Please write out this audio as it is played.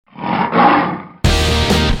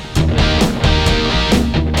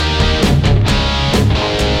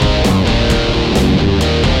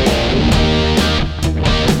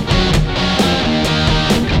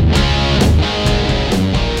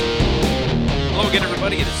Hello again,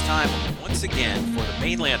 everybody. It is time once again for the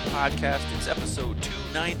Mainland Podcast. It's episode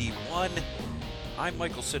 291. I'm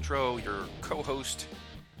Michael Citro, your co-host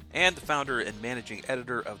and the founder and managing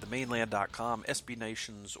editor of themainland.com, SB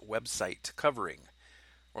Nation's website covering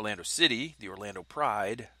Orlando City, the Orlando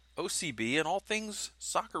Pride, OCB, and all things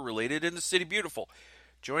soccer-related in the City Beautiful.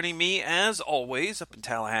 Joining me, as always, up in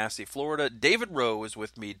Tallahassee, Florida, David Rowe is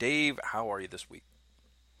with me. Dave, how are you this week?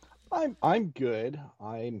 I'm good.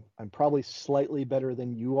 I'm probably slightly better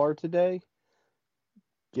than you are today,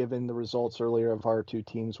 given the results earlier of our two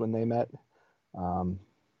teams when they met.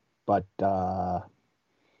 But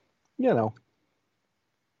you know,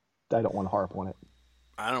 I don't want to harp on it.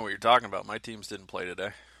 I don't know what you're talking about. My teams didn't play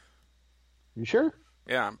today. You sure?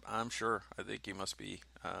 Yeah, I'm sure. I think you must be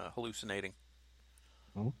hallucinating.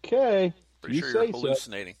 Okay. Pretty sure you're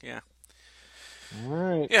hallucinating. So. Yeah. All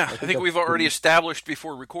right. Yeah, I think we've already established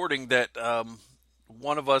before recording that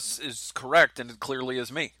one of us is correct, and it clearly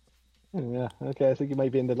is me. Yeah, okay. I think you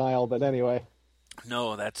might be in denial, but anyway.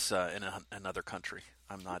 No, that's in another country.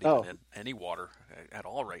 I'm not even in any water at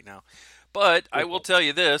all right now. But I will tell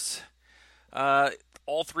you this.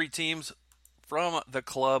 All three teams from the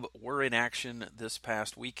club were in action this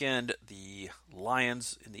past weekend. The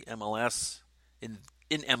Lions in the MLS, in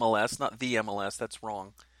MLS, not the MLS, that's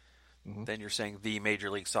wrong. Mm-hmm. Then you're saying the Major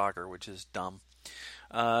League Soccer, which is dumb.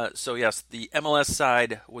 So yes, the MLS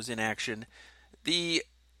side was in action. The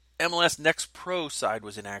MLS Next Pro side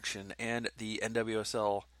was in action, and the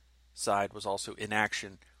NWSL side was also in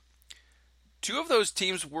action. Two of those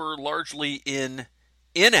teams were largely in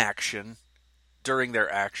inaction during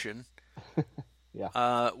their action.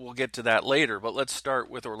 Yeah. We'll get to that later, but let's start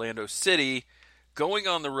with Orlando City going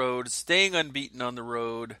on the road, staying unbeaten on the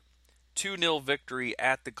road. 2-0 victory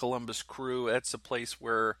at the Columbus Crew. That's a place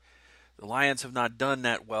where the Lions have not done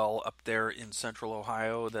that well up there in Central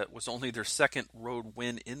Ohio. That was only their second road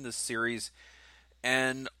win in this series.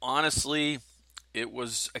 And honestly, it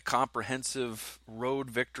was a comprehensive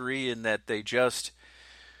road victory in that they just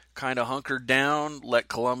kind of hunkered down, let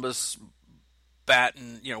Columbus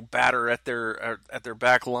batter at their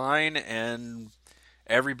back line, and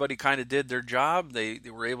everybody kind of did their job. They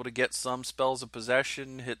were able to get some spells of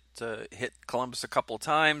possession, hit Columbus a couple of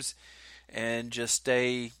times, and just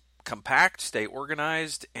stay compact, stay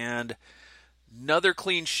organized, and another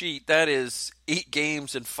clean sheet. That is 8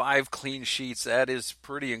 games and 5 clean sheets. That is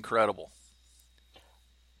pretty incredible.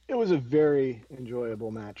 It was a very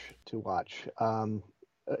enjoyable match to watch,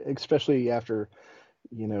 especially after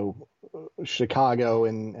Chicago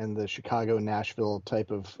and the Chicago-Nashville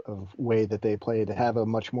type of way that they play, to have a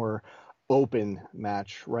much more open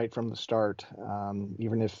match right from the start.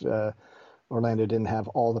 Even if Orlando didn't have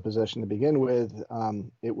all the possession to begin with,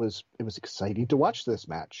 it was exciting to watch this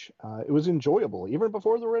match. It was enjoyable even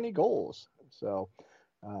before there were any goals. So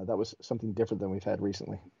that was something different than we've had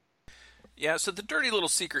recently. Yeah, so the dirty little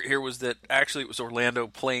secret here was that actually it was Orlando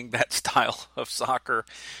playing that style of soccer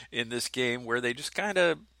in this game, where they just kind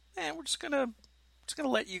of, we're just gonna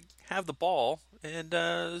let you have the ball and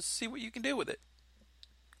see what you can do with it.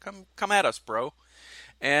 Come at us, bro.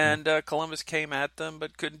 And Columbus came at them,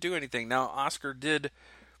 but couldn't do anything. Now Oscar did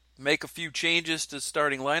make a few changes to the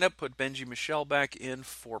starting lineup, put Benji Michel back in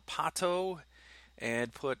for Pato,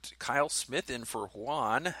 and put Kyle Smith in for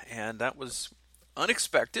Juan, and that was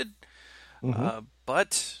unexpected. Mm-hmm.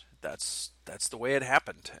 But that's the way it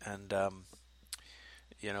happened, and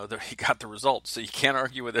he got the results, so you can't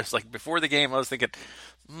argue with this. Like before the game, I was thinking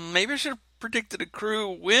maybe I should have predicted a Crew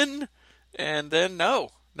win, and then no,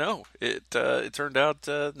 it turned out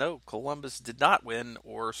no, Columbus did not win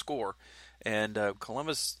or score, and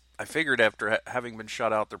Columbus, I figured after having been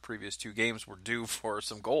shut out their previous 2 games, were due for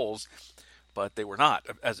some goals, but they were not,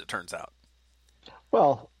 as it turns out.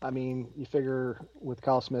 Well, I mean, you figure with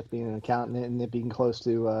Kyle Smith being an accountant and it being close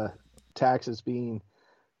to taxes being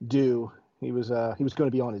due, he was going to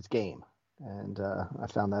be on his game, and I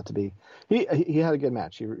found that to be he had a good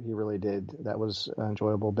match. He really did. That was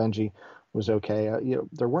enjoyable. Benji was okay.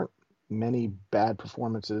 There weren't many bad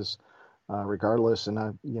performances, regardless,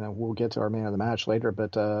 and we'll get to our man of the match later.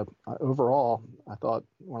 But overall, I thought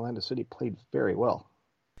Orlando City played very well.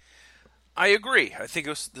 I agree. I think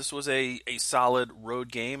this was a solid road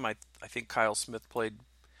game. I think Kyle Smith played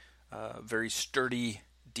very sturdy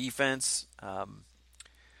defense.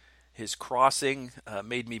 His crossing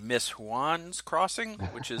made me miss Juan's crossing,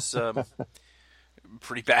 which is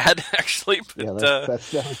pretty bad, actually. But,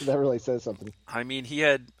 that really says something. I mean, he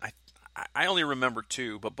had I only remember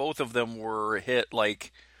 2, but both of them were hit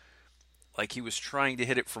like he was trying to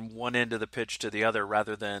hit it from one end of the pitch to the other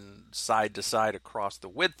rather than side to side across the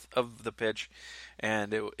width of the pitch,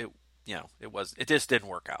 and it it just didn't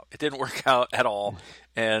work out. It didn't work out at all.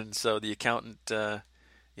 And so the accountant, the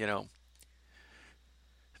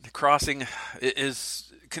crossing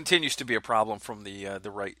continues to be a problem from the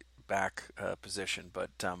right back position. But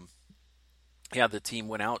the team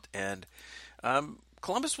went out, and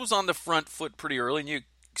Columbus was on the front foot pretty early, and you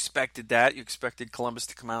expected that. You expected Columbus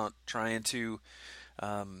to come out trying to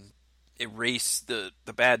erase the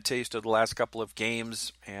bad taste of the last couple of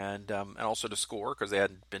games, and also to score, because they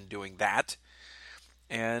hadn't been doing that.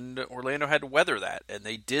 And Orlando had to weather that, and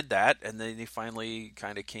they did that, and then they finally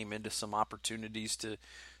kind of came into some opportunities to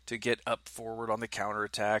get up forward on the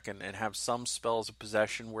counterattack and have some spells of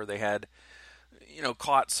possession where they had,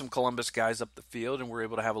 caught some Columbus guys up the field and were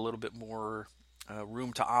able to have a little bit more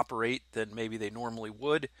room to operate than maybe they normally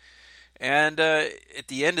would. And at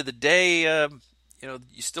the end of the day,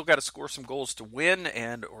 you still got to score some goals to win,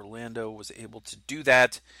 and Orlando was able to do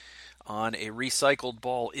that on a recycled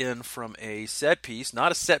ball in from a set piece.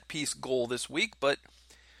 Not a set piece goal this week, but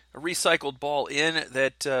a recycled ball in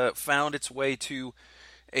that found its way to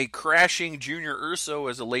a crashing Junior Urso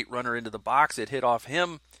as a late runner into the box. It hit off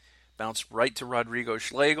him, bounced right to Rodrigo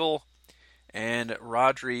Schlegel, and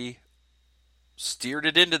Rodri steered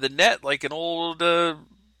it into the net like an old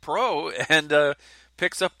pro, and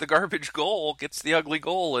picks up the garbage goal, gets the ugly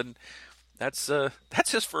goal, and that's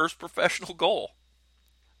his first professional goal.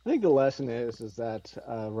 I think the lesson is that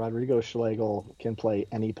Rodrigo Schlegel can play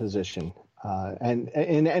any position, and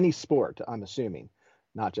in any sport, I'm assuming,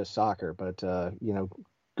 not just soccer, but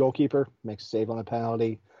goalkeeper makes a save on a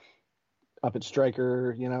penalty, up at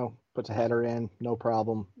striker, puts a header in, no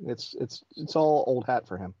problem. It's all old hat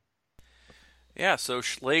for him. Yeah, so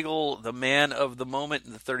Schlegel, the man of the moment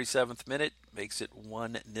in the 37th minute, makes it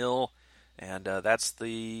 1-0, and that's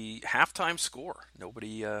the halftime score.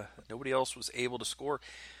 Nobody else was able to score.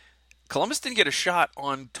 Columbus didn't get a shot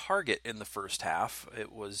on target in the first half.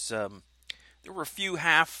 It was there were a few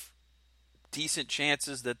half decent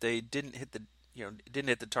chances that they didn't hit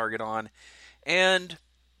the target on, and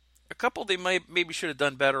a couple they maybe should have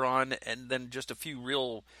done better on, and then just a few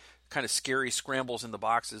real kind of scary scrambles in the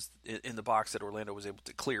box that Orlando was able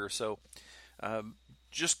to clear. So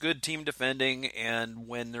just good team defending, and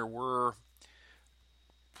when there were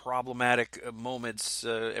problematic moments,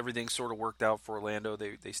 everything sort of worked out for Orlando.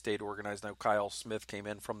 They stayed organized. Now Kyle Smith came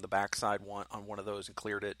in from the backside on one of those and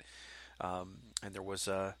cleared it, and there was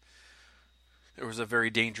a very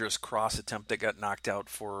dangerous cross attempt that got knocked out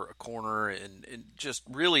for a corner, and just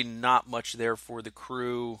really not much there for the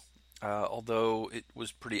Crew. Although it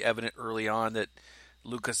was pretty evident early on that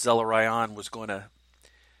Lucas Zelarayan was going to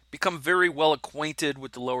become very well acquainted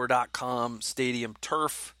with the Lower.com stadium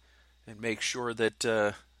turf and make sure that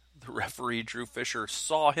the referee, Drew Fisher,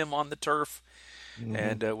 saw him on the turf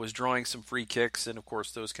and was drawing some free kicks. And, of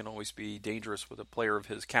course, those can always be dangerous with a player of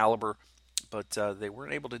his caliber. But they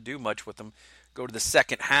weren't able to do much with them. Go to the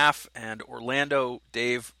second half, and Orlando,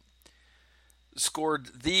 Dave,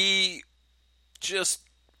 scored the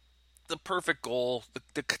perfect goal,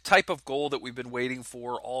 the type of goal that we've been waiting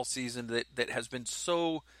for all season, that has been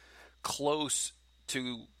so close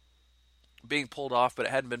to being pulled off, but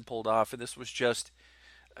it hadn't been pulled off. And this was just,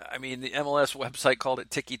 the MLS website called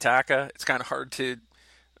it tiki-taka. It's kind of hard to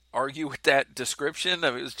argue with that description.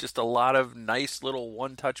 It was just a lot of nice little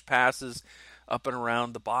one-touch passes up and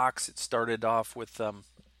around the box. It started off with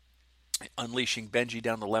unleashing Benji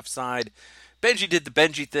down the left side. Benji did the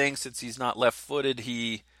Benji thing. Since he's not left-footed,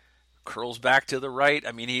 he curls back to the right.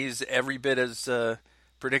 He's every bit as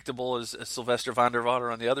predictable as Sylvester van der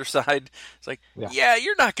Vaart on the other side. It's like, yeah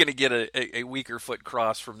you're not going to get a weaker foot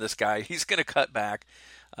cross from this guy. He's going to cut back.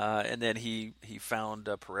 And then he found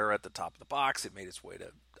Pereira at the top of the box. It made its way to,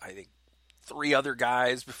 I think, 3 other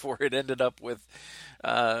guys before it ended up with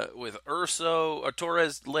Urso.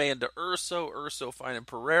 Torres laying to Urso finding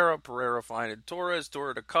Pereira finding Torres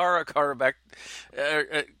to Kara back.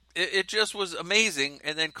 It just was amazing.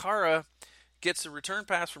 And then Kara gets a return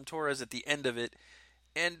pass from Torres at the end of it,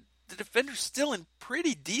 and the defender's still in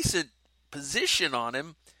pretty decent position on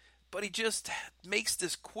him, but he just makes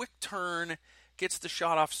this quick turn, gets the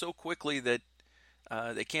shot off so quickly that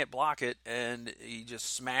they can't block it, and he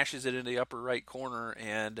just smashes it into the upper right corner,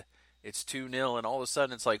 and it's 2-0, and all of a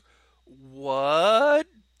sudden it's like, what?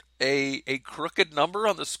 A crooked number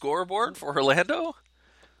on the scoreboard for Orlando?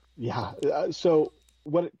 Yeah, so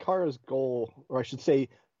what Kara's goal, or I should say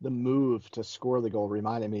the move to score the goal,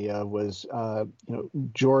 reminded me of was,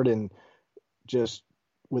 Jordan just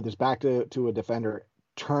with his back to a defender,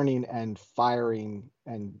 turning and firing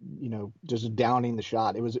and, just downing the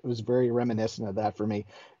shot. It was very reminiscent of that for me.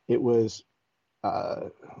 It was uh,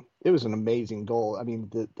 it was an amazing goal. I mean,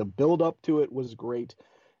 the build up to it was great.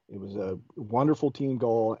 It was a wonderful team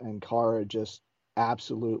goal, and Kara just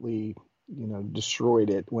absolutely, destroyed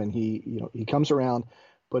it when he comes around,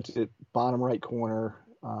 puts it bottom right corner.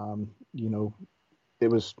 It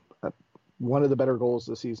was one of the better goals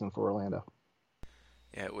this season for Orlando.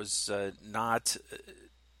 Yeah, it was not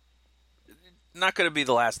going to be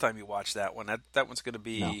the last time you watch that one. That one's going to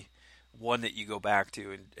be one that you go back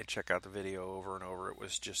to and check out the video over and over. It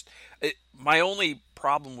was just my only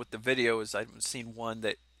problem with the video is I haven't seen one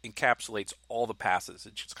that encapsulates all the passes.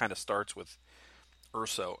 It just kind of starts with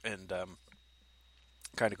Urso and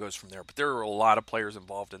kind of goes from there. But there were a lot of players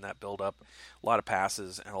involved in that build-up, a lot of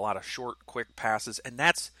passes and a lot of short, quick passes, and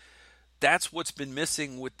that's what's been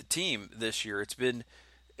missing with the team this year.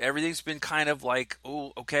 Everything's been kind of like,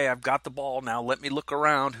 oh, okay, I've got the ball now. Let me look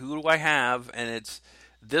around. Who do I have? And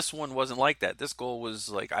this one wasn't like that. This goal was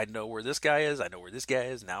like, I know where this guy is. I know where this guy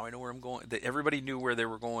is. Now I know where I'm going. Everybody knew where they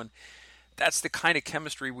were going. That's the kind of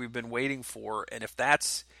chemistry we've been waiting for. And if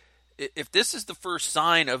this is the first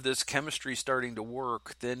sign of this chemistry starting to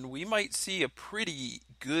work, then we might see a pretty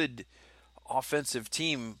good offensive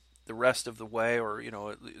team the rest of the way. Or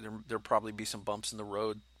there'll probably be some bumps in the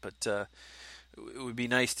road, but it would be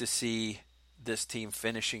nice to see this team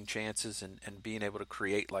finishing chances and being able to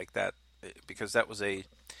create like that, because it was a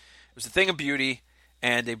thing of beauty,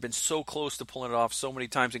 and they've been so close to pulling it off so many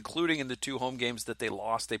times, including in the 2 home games that they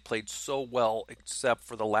lost. They played so well except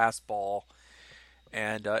for the last ball,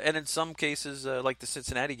 and in some cases, like the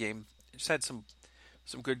Cincinnati game, just had some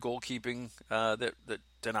good goalkeeping that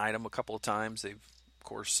denied them a couple of times. They've, of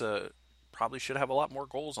course, probably should have a lot more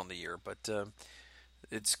goals on the year, but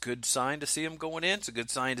it's a good sign to see them going in. It's a good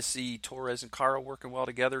sign to see Torres and Kara working well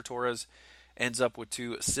together. Torres ends up with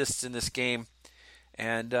 2 assists in this game.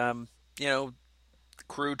 And, the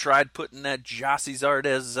crew tried putting that Jossie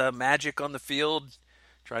Zardes magic on the field,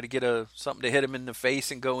 tried to get something to hit him in the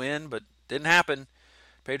face and go in, but didn't happen.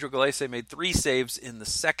 Pedro Gallese made 3 saves in the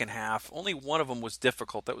second half. Only one of them was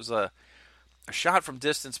difficult. That was a shot from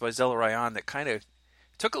distance by Zelarayan that kind of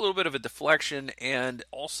took a little bit of a deflection, and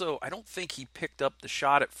also I don't think he picked up the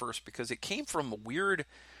shot at first because it came from a weird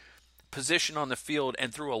position on the field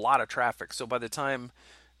and through a lot of traffic. So by the time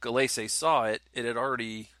Gallese saw it, it had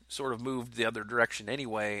already sort of moved the other direction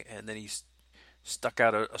anyway, and then he stuck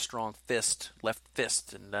out a strong left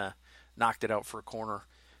fist, and knocked it out for a corner.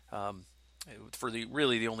 For the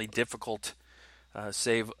only difficult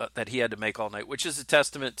save that he had to make all night, which is a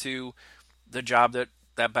testament to the job that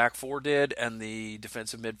back 4 did and the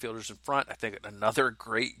defensive midfielders in front. I think another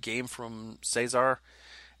great game from Cesar,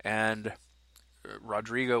 and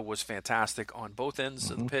Rodrigo was fantastic on both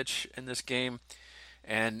ends of the pitch in this game.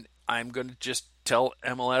 And I'm going to just tell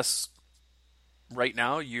MLS right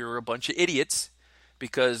now, you're a bunch of idiots,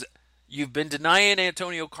 because you've been denying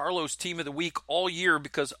Antonio Carlos Team of the Week all year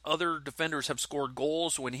because other defenders have scored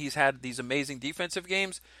goals when he's had these amazing defensive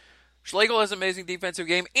games. Schlegel has an amazing defensive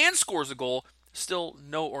game and scores a goal. Still,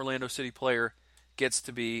 no Orlando City player gets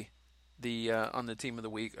to be on the Team of the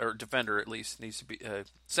Week, or defender at least needs to be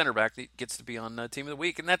center back gets to be on Team of the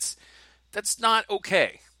Week, and that's not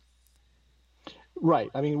okay. Right.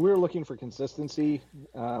 I mean, we're looking for consistency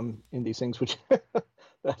in these things, which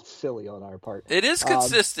that's silly on our part. It is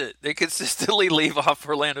consistent. They consistently leave off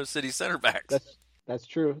Orlando City center backs. That's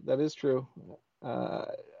true. That is true.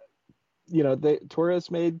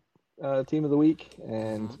 Torres made Team of the Week,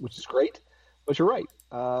 and which is great. But you're right.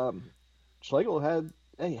 Schlegel had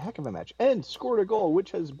a heck of a match and scored a goal,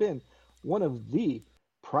 which has been one of the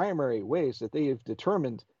primary ways that they have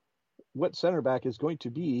determined what center back is going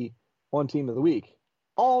to be on Team of the Week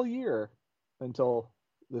all year until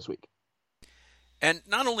this week. And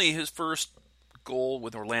not only his first goal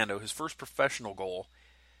with Orlando, his first professional goal,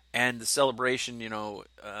 and the celebration,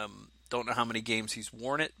 don't know how many games he's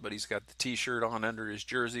worn it, but he's got the T-shirt on under his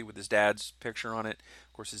jersey with his dad's picture on it.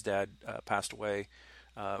 Of course, his dad passed away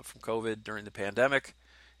from COVID during the pandemic.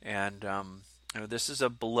 And this is a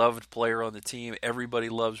beloved player on the team. Everybody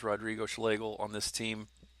loves Rodrigo Schlegel on this team,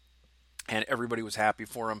 and everybody was happy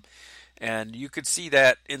for him. And you could see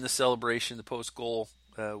that in the celebration, the post-goal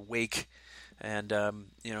wake. And,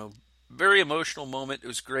 very emotional moment. It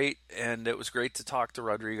was great, and it was great to talk to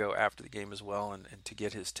Rodrigo after the game as well, and to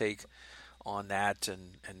get his take on that,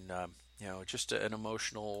 and just an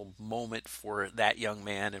emotional moment for that young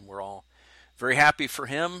man, and we're all very happy for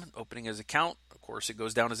him opening his account. Of course, it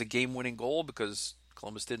goes down as a game-winning goal because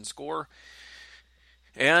Columbus didn't score,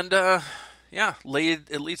 and it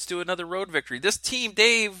leads to another road victory. This team,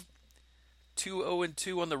 Dave,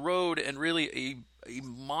 2-0-2 on the road, and really a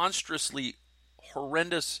monstrously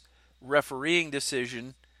horrendous refereeing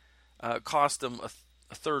decision cost them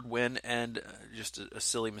a third win, and just a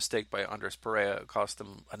silly mistake by Andres Perea cost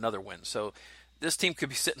them another win. So this team could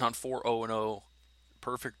be sitting on 4-0-0,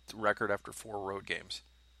 perfect record after 4 road games.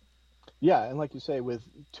 Yeah, and like you say, with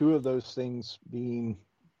 2 of those things being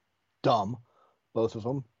dumb, both of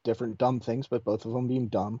them, different dumb things, but both of them being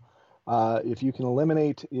dumb, if you can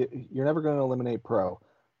eliminate, you're never going to eliminate Pro,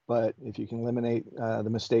 but if you can eliminate the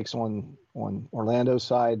mistakes on Orlando's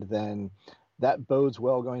side, then that bodes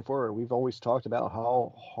well going forward. We've always talked about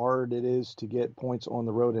how hard it is to get points on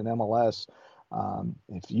the road in MLS.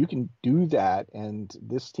 If you can do that and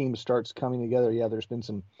this team starts coming together, yeah, there's been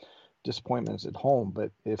some disappointments at home,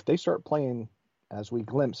 but if they start playing as we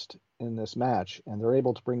glimpsed in this match and they're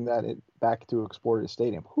able to bring that back to Exploria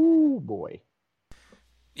Stadium, whoo boy.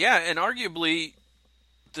 Yeah, and arguably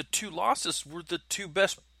the 2 losses were the 2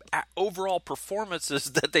 best overall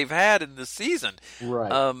performances that they've had in the season.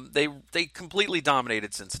 Right. They completely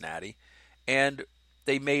dominated Cincinnati, and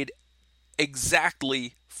they made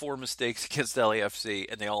exactly 4 mistakes against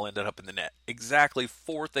LAFC, and they all ended up in the net. Exactly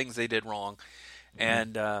 4 things they did wrong,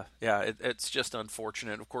 and it's just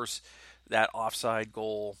unfortunate. Of course, that offside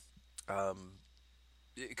goal,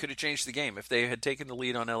 it could have changed the game if they had taken the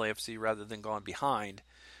lead on LAFC rather than gone behind.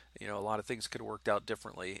 A lot of things could have worked out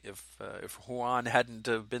differently if Juan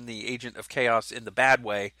hadn't been the agent of chaos in the bad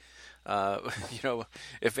way.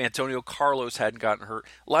 If Antonio Carlos hadn't gotten hurt.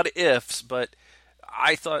 A lot of ifs, but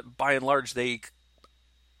I thought by and large they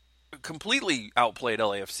completely outplayed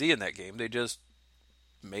LAFC in that game. They just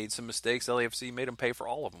made some mistakes. LAFC made them pay for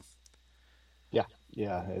all of them.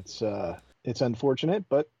 Yeah, it's unfortunate,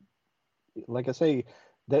 but like I say,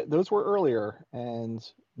 those were earlier, and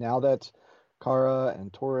now that Cara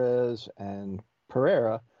and Torres and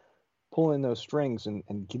Pereira pulling those strings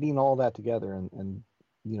and getting all that together and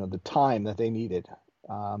the time that they needed,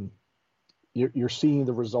 you're seeing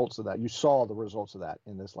the results of that. You saw the results of that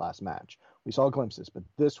in this last match. We saw glimpses, but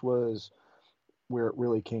this was where it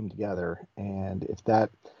really came together. And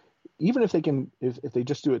even if they can, if they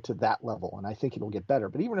just do it to that level, and I think it'll get better,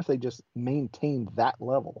 but even if they just maintain that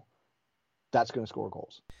level, that's going to score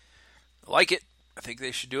goals. I like it. I think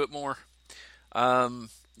they should do it more.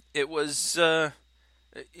 It was, a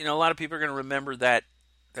lot of people are going to remember that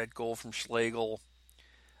goal from Schlegel.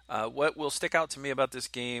 What will stick out to me about this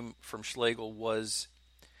game from Schlegel was,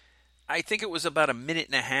 I think it was about a minute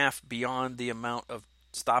and a half beyond the amount of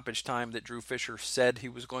stoppage time that Drew Fisher said he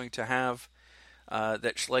was going to have,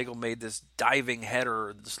 that Schlegel made this diving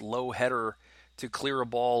header, this low header to clear a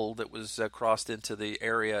ball that was crossed into the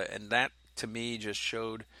area, and that to me just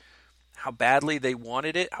showed how badly they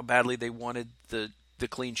wanted it, how badly they wanted the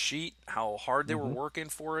clean sheet, how hard they were working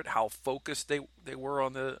for it, how focused they were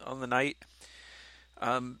on the night.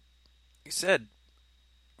 He said,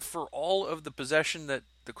 for all of the possession that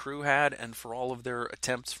the Crew had, and for all of their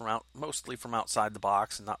attempts mostly from outside the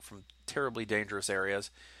box and not from terribly dangerous areas,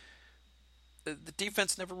 the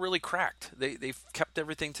defense never really cracked. They've kept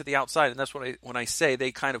everything to the outside, and that's when I say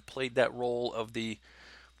they kind of played that role of the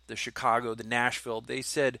Chicago, the Nashville. They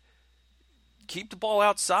said, keep the ball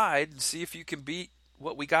outside and see if you can beat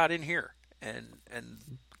what we got in here. And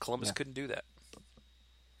Columbus couldn't do that.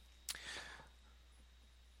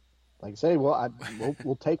 Like I say,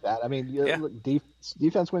 we'll take that. I mean, look,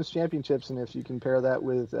 defense wins championships, and if you compare that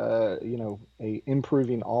with a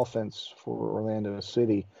improving offense for Orlando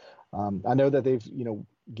City, I know that they've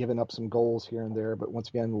given up some goals here and there, but once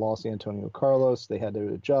again lost Antonio Carlos. They had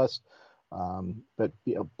to adjust. But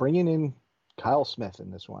bringing in Kyle Smith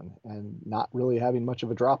in this one and not really having much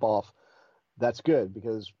of a drop off, that's good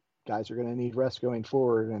because guys are going to need rest going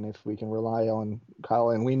forward. And if we can rely on Kyle,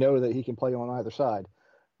 and we know that he can play on either side,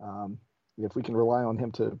 if we can rely on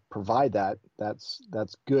him to provide that, that's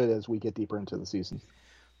good as we get deeper into the season.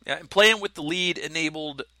 Yeah, and playing with the lead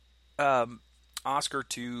enabled Oscar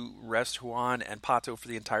to rest Juan and Pato for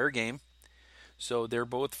the entire game. So they're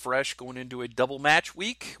both fresh going into a double match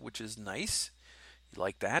week, which is nice. You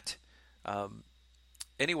like that.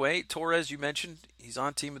 Anyway, Torres, you mentioned, he's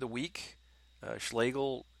on Team of the Week.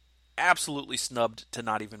 Schlegel absolutely snubbed to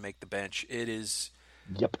not even make the bench. It's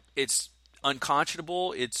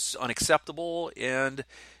unconscionable, it's unacceptable, and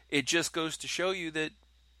it just goes to show you that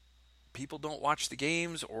people don't watch the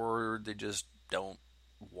games, or they just don't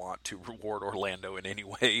want to reward Orlando in any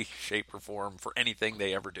way, shape, or form for anything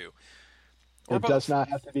they ever do. It does not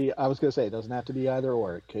have to be, I was going to say, it doesn't have to be either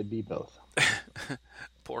or. It could be both.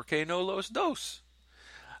 Porque no los dos.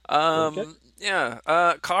 Okay.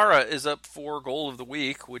 Cara is up for goal of the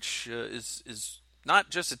week, which is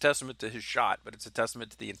not just a testament to his shot, but it's a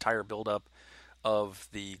testament to the entire buildup of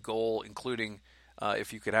the goal, including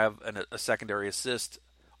if you could have a secondary assist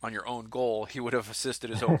on your own goal, he would have assisted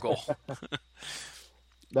his own goal.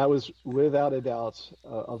 That was without a doubt,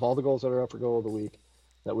 of all the goals that are up for goal of the week,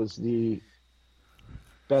 that was the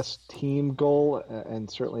best team goal, and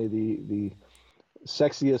certainly the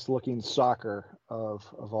sexiest looking soccer of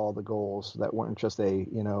all the goals that weren't just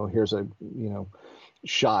here's a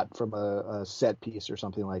shot from a set piece or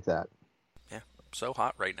something like that. Yeah, so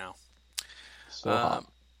hot right now. So hot.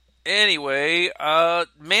 Anyway,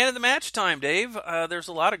 man of the match time, Dave. There's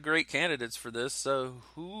a lot of great candidates for this. So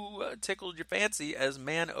who tickled your fancy as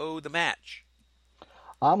man o' the match?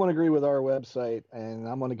 I'm going to agree with our website, and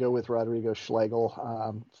I'm going to go with Rodrigo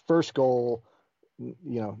Schlegel. First goal,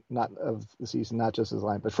 not of the season, not just his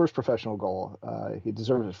line, but first professional goal. He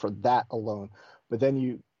deserves it for that alone. But then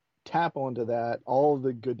you tap onto that, all of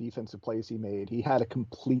the good defensive plays he made. He had a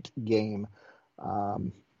complete game,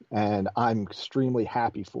 and I'm extremely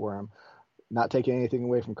happy for him. Not taking anything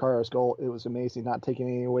away from Cara's goal. It was amazing. Not taking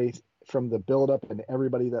anything away from the buildup and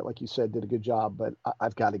everybody that, like you said, did a good job. But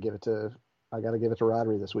I've got to give it to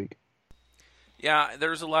Rodri this week. Yeah,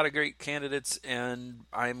 there's a lot of great candidates, and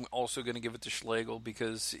I'm also going to give it to Schlegel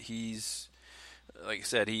because he's, like I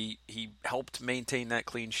said, he helped maintain that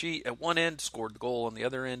clean sheet. At one end, scored the goal. On the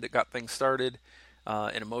other end, it got things started,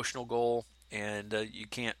 an emotional goal, and you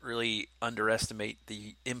can't really underestimate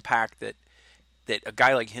the impact that a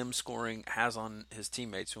guy like him scoring has on his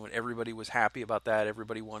teammates. When everybody was happy about that,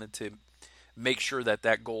 everybody wanted to make sure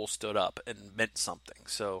that goal stood up and meant something.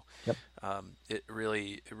 So yep. It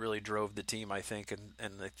really drove the team, I think,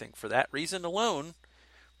 and I think for that reason alone,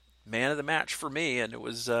 man of the match for me. And it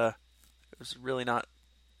was really not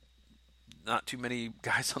too many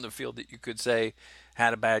guys on the field that you could say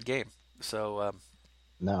had a bad game. So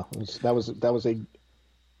no, that was a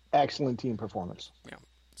excellent team performance. Yeah.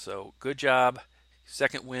 So good job,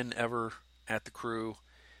 second win ever at the Crew,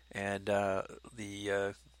 and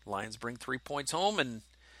the Lions bring 3 points home, and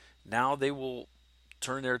now they will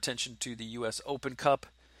turn their attention to the U.S. Open Cup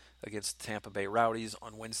against Tampa Bay Rowdies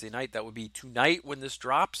on Wednesday night. That would be tonight when this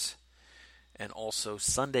drops, and also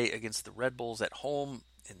Sunday against the Red Bulls at home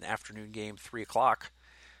in the afternoon game, 3 o'clock.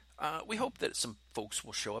 We hope that some folks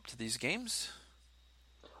will show up to these games.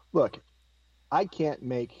 Look, I can't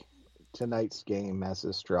make tonight's game as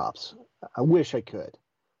this drops. I wish I could.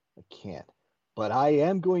 I can't. But I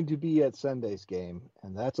am going to be at Sunday's game,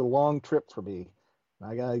 and that's a long trip for me.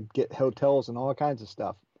 I got to get hotels and all kinds of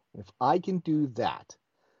stuff. If I can do that,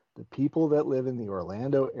 the people that live in the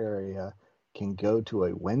Orlando area can go to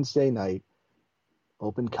a Wednesday night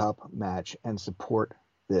Open Cup match and support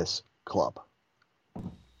this club.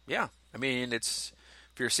 Yeah, I mean, if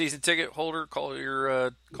you're a season ticket holder, call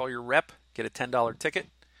your rep, get a $10 ticket.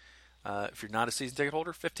 If you're not a season ticket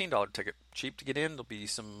holder, $15 ticket. Cheap to get in. There'll be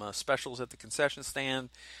some specials at the concession stand,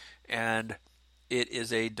 and it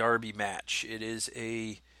is a derby match. It is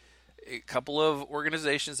a couple of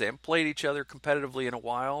organizations. They haven't played each other competitively in a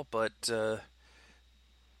while, but the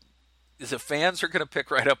fans are going to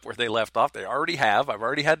pick right up where they left off. They already have. I've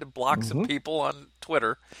already had to block some people on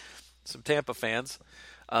Twitter, some Tampa fans.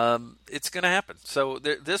 It's going to happen. So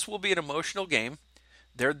this will be an emotional game.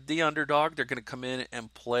 They're the underdog. They're going to come in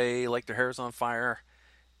and play like their hair's on fire.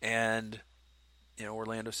 And,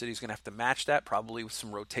 Orlando City's going to have to match that, probably with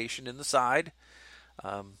some rotation in the side.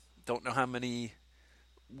 Don't know how many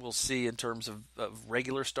we'll see in terms of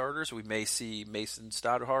regular starters. We may see Mason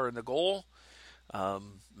Stoudemire in the goal.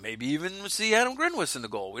 Maybe even see Adam Grinwis in the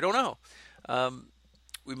goal. We don't know.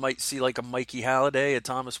 We might see like a Mikey Halliday, a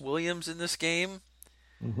Thomas Williams in this game.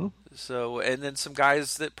 Mm-hmm. So, and then some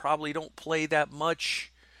guys that probably don't play that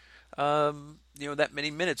much, that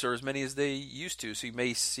many minutes or as many as they used to. So you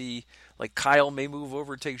may see, like Kyle may move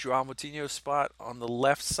over and take Joao Moutinho's spot on the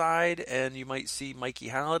left side, and you might see Mikey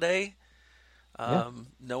Halliday,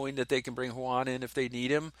 knowing that they can bring Juan in if they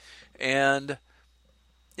need him. And,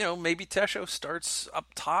 maybe Tesho starts up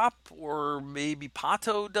top, or maybe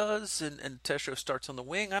Pato does, and Tesho starts on the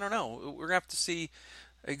wing. I don't know. We're going to have to see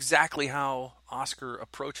exactly how Oscar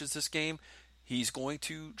approaches this game. He's going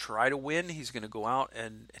to try to win. He's going to go out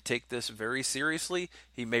and take this very seriously.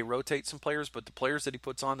 He may rotate some players, but the players that he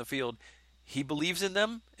puts on the field, he believes in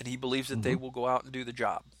them, and he believes that they will go out and do the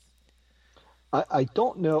job. I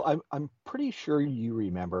don't know. I'm pretty sure you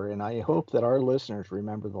remember, and I hope that our listeners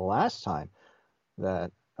remember the last time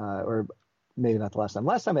that, or maybe not the last time.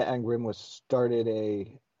 Last time that Angrim was started a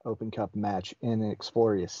Open Cup match in an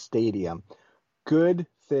Exploria Stadium. Good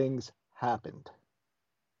things happened.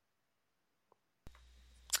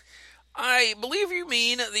 I believe you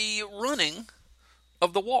mean the running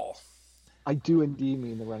of the wall. I do indeed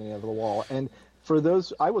mean the running of the wall. And for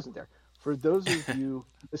those, I wasn't there. For those of you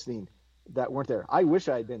listening that weren't there, I wish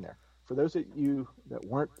I had been there. For those of you that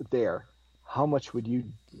weren't there, how much would you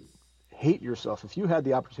hate yourself if you had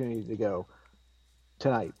the opportunity to go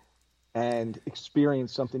tonight and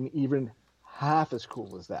experience something even half as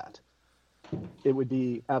cool as that? It would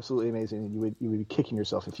be absolutely amazing, and you would be kicking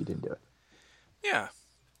yourself if you didn't do it. Yeah.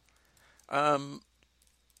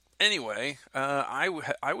 Anyway, I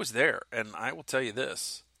was there, and I will tell you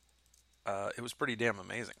this: it was pretty damn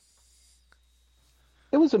amazing.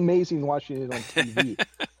 It was amazing watching it on TV.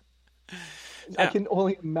 Yeah. I can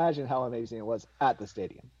only imagine how amazing it was at the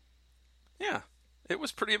stadium. Yeah, it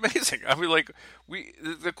was pretty amazing. I mean, like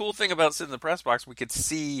the cool thing about sitting in the press box, we could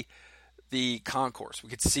see the concourse. We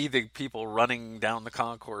could see the people running down the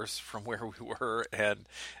concourse from where we were,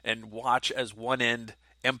 and watch as one end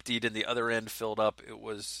emptied and the other end filled up. It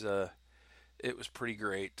was pretty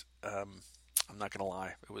great. I'm not gonna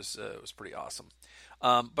lie, it was pretty awesome.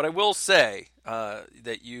 But I will say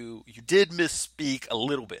that you did misspeak a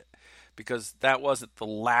little bit, because that wasn't the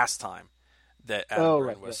last time that Adam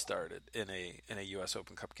Green was started in a U.S.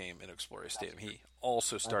 Open Cup game in Exploria Stadium. He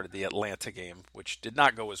also started the Atlanta game, which did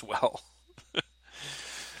not go as well.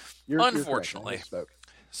 Unfortunately.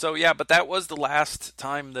 So yeah, but that was the last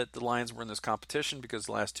time that the Lions were in this competition, because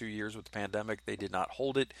the last 2 years with the pandemic, they did not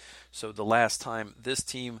hold it. So the last time this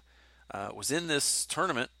team was in this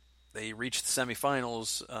tournament, they reached the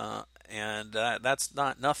semifinals, and that's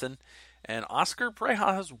not nothing. And Oscar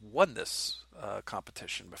Pareja has won this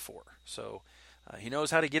competition before, so he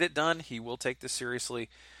knows how to get it done. He will take this seriously,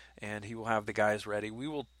 and he will have the guys ready. We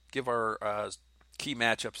will give our key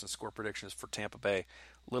matchups and score predictions for Tampa Bay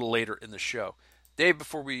a little later in the show. Dave,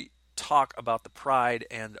 before we talk about the Pride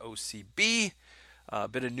and OCB, a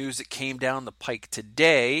bit of news that came down the pike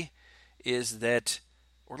today is that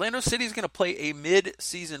Orlando City is going to play a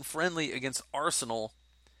mid-season friendly against Arsenal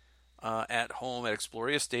at home at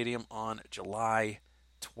Exploria Stadium on July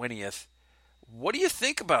 20th. What do you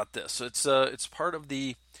think about this? It's part of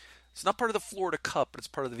the. It's not part of the Florida Cup, but it's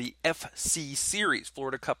part of the FC Series.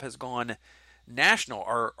 Florida Cup has gone national.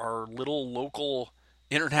 Our little local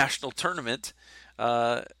international tournament.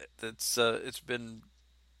 It's been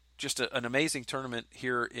just an amazing tournament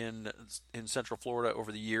here in Central Florida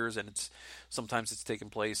over the years, and sometimes it's taken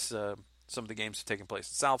place. Some of the games have taken place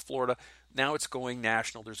in South Florida. Now it's going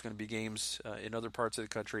national. There's going to be games in other parts of the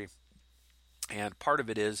country, and part of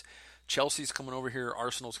it is Chelsea's coming over here.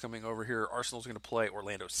 Arsenal's coming over here. Arsenal's going to play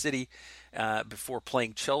Orlando City before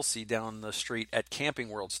playing Chelsea down the street at Camping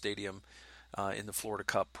World Stadium in the Florida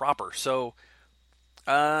Cup proper. So,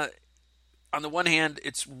 on the one hand,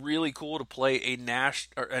 it's really cool to play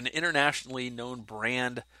an internationally known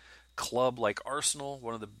brand club like Arsenal,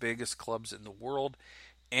 one of the biggest clubs in the world.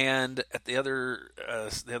 And at the other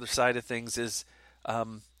side of things is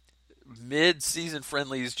mid-season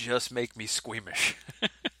friendlies just make me squeamish.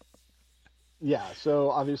 Yeah,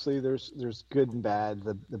 so obviously there's good and bad.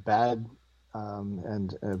 The bad,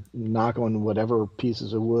 and knock on whatever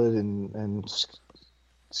pieces of wood and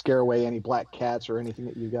scare away any black cats or anything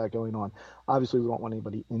that you got going on. Obviously, we don't want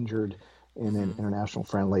anybody injured in an international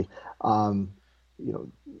friendly. The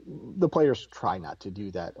players try not to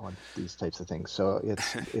do that on these types of things. So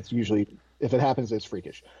it's usually, if it happens, it's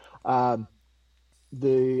freakish. The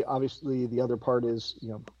other part is,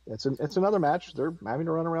 it's another match. They're having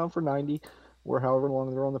to run around for 90 or however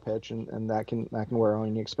long they're on the pitch, and that can wear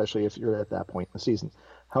on you, especially if you're at that point in the season.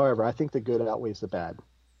 However, I think the good outweighs the bad.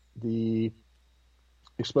 The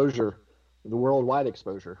exposure, the worldwide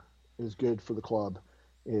exposure, is good for the club.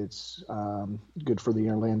 It's good for the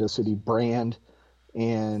Orlando City brand,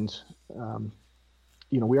 and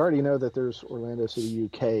we already know that there's Orlando City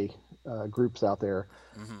UK groups out there.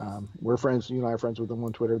 Mm-hmm. We're friends. You and I are friends with them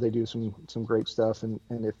on Twitter. They do some great stuff, and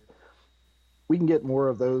if we can get more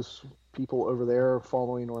of those people over there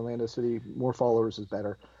following Orlando City, more followers is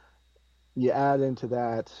better. You add into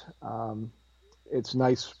that, it's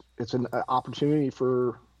nice. It's an opportunity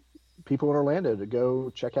for people in Orlando to go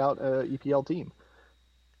check out an EPL team.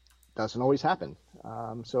 Doesn't always happen.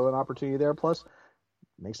 So an opportunity there, plus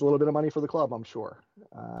makes a little bit of money for the club, I'm sure.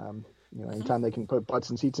 Anytime they can put butts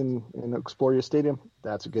and seats in Exploria Stadium,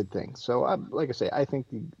 that's a good thing. So, like I say, I think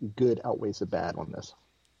the good outweighs the bad on this.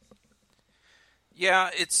 Yeah,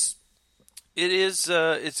 it's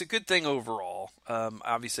a good thing overall.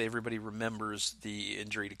 Obviously, everybody remembers the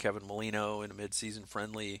injury to Kevin Molino in a mid-season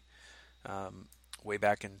friendly way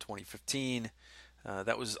back in 2015.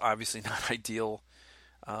 That was obviously not ideal.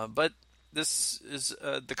 But this is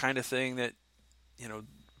the kind of thing that,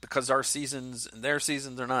 because our seasons and their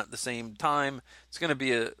seasons are not at the same time, it's going to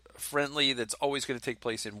be a friendly that's always going to take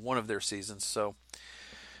place in one of their seasons. So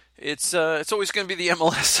It's always going to be the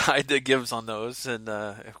MLS side that gives on those, and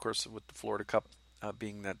of course with the Florida Cup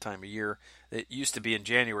being that time of year, it used to be in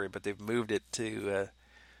January, but they've moved it to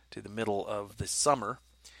the middle of the summer.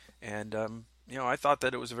 And I thought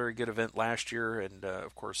that it was a very good event last year, and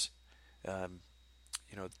of course, I'm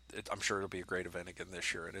sure it'll be a great event again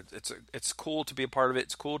this year. And it's cool to be a part of it.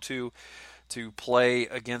 It's cool to play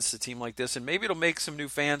against a team like this, and maybe it'll make some new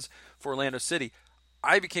fans for Orlando City.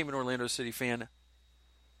 I became an Orlando City fan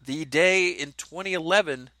the day in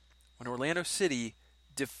 2011 when Orlando City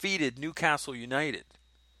defeated Newcastle United.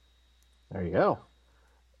 There you go.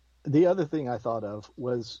 The other thing I thought of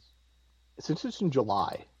was, since it's in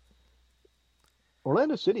July,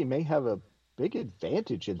 Orlando City may have a big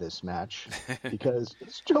advantage in this match because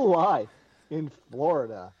it's July in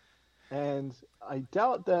Florida. And I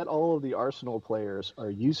doubt that all of the Arsenal players are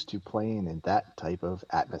used to playing in that type of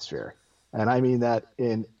atmosphere. And I mean that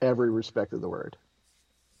in every respect of the word.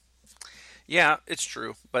 Yeah, it's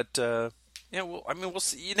true. But, we'll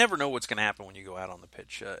see. You never know what's going to happen when you go out on the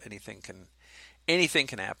pitch. Anything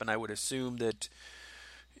can happen. I would assume that,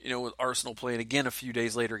 with Arsenal playing again a few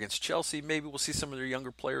days later against Chelsea, maybe we'll see some of their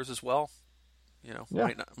younger players as well.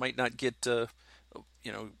 Might not get,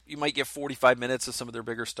 you might get 45 minutes of some of their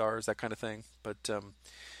bigger stars, that kind of thing. But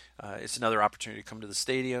it's another opportunity to come to the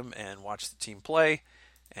stadium and watch the team play,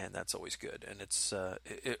 and that's always good. And it's,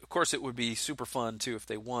 of course, it would be super fun too if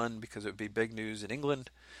they won, because it would be big news in England,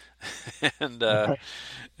 and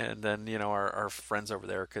and then our friends over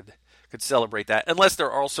there could celebrate that, unless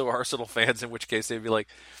they're also Arsenal fans, in which case they'd be like,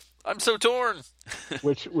 "I'm so torn,"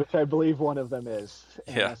 which I believe one of them is.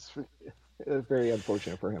 And yeah. That's very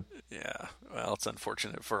unfortunate for him. Yeah, well, it's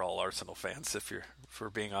unfortunate for all Arsenal fans, if we're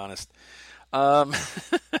being honest. But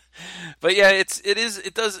yeah,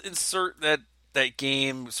 it does insert that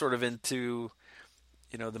game sort of into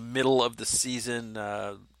the middle of the season.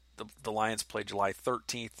 The Lions play July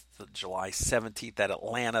 13th, July 17th at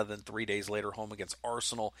Atlanta, then 3 days later home against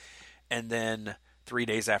Arsenal, and then 3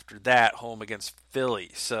 days after that home against Philly.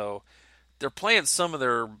 So they're playing some of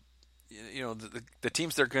their the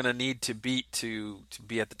teams they're going to need to beat to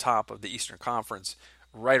be at the top of the Eastern Conference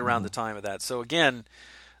right around the time of that. So again,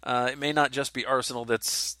 it may not just be Arsenal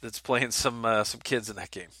that's playing some kids in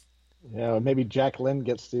that game. Yeah, maybe Jack Lynn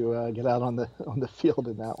gets to get out on the field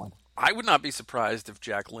in that one. I would not be surprised if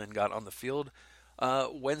Jack Lynn got on the field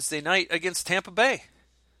Wednesday night against Tampa Bay.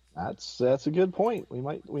 That's a good point. We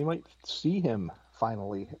might see him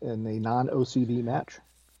finally in a non-OCB match.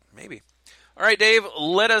 Maybe. All right, Dave,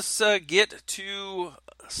 let us get to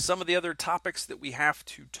some of the other topics that we have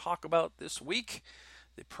to talk about this week.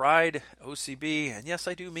 The Pride, OCB, and yes,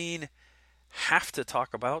 I do mean have to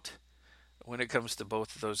talk about when it comes to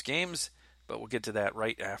both of those games, but we'll get to that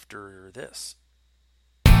right after this.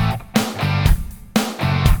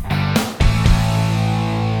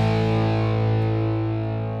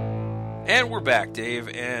 And we're back, Dave,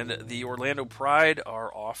 and the Orlando Pride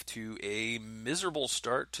are off to a miserable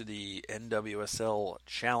start to the NWSL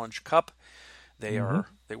Challenge Cup. They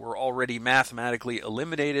were already mathematically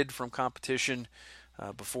eliminated from competition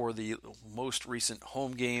before the most recent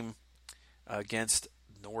home game against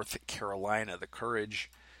North Carolina. The Courage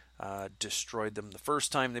destroyed them the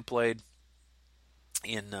first time they played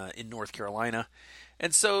in North Carolina,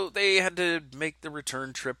 and so they had to make the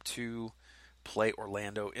return trip to play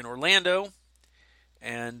Orlando in Orlando,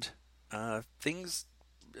 and things.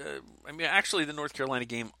 Actually, the North Carolina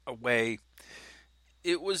game away,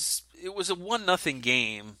 it was a 1-0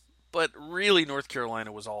 game, but really North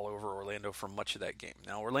Carolina was all over Orlando for much of that game.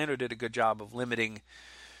 Now, Orlando did a good job of limiting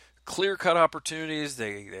clear-cut opportunities.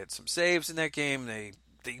 They had some saves in that game. They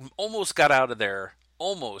almost got out of there,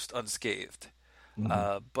 almost unscathed,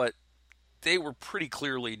 but they were pretty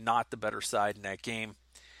clearly not the better side in that game.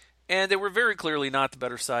 And they were very clearly not the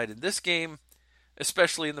better side in this game,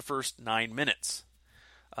 especially in the first 9 minutes.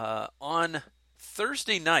 On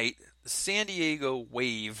Thursday night, the San Diego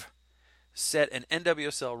Wave set an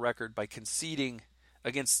NWSL record by conceding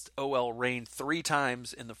against OL Reign 3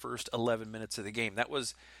 times in the first 11 minutes of the game. That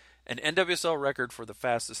was an NWSL record for the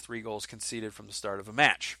fastest 3 goals conceded from the start of a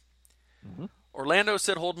match. Orlando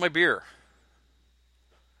said, "Hold my beer."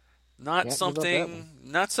 Not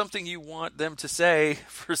something you want them to say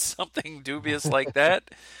for something dubious like that.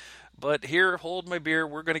 But here, hold my beer.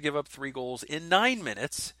 We're going to give up 3 goals in 9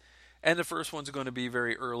 minutes. And the first one's going to be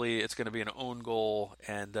very early. It's going to be an own goal.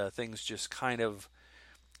 And things just kind of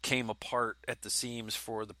came apart at the seams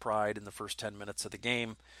for the Pride in the first 10 minutes of the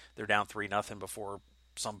game. They're down 3-0 before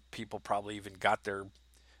some people probably even got their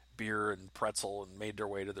beer and pretzel and made their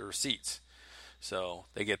way to their seats. So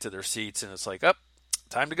they get to their seats and it's like,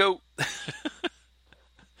 time to go.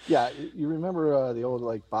 Yeah, you remember the old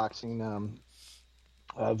like boxing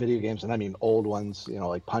video games, and I mean old ones,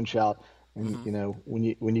 like Punch Out, and Hmm.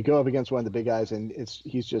 when you go up against one of the big guys and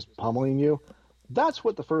he's just pummeling you. That's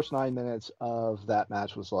what the first 9 minutes of that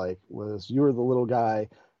match was like. Was you were the little guy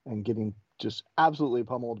and getting just absolutely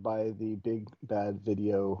pummeled by the big bad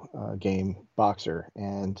video game boxer,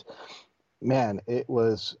 and man, it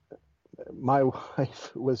was my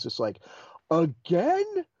wife was just like,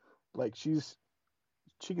 again, like she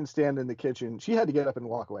can stand in the kitchen. She had to get up and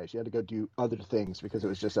walk away. She had to go do other things because it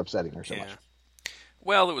was just upsetting her so Yeah. much.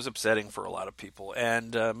 Well, it was upsetting for a lot of people.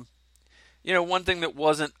 And, one thing that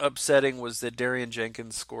wasn't upsetting was that Darian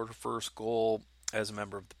Jenkins scored her first goal as a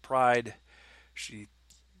member of the Pride. She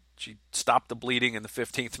stopped the bleeding in the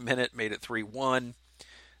 15th minute, made it 3-1.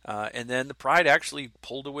 And then the Pride actually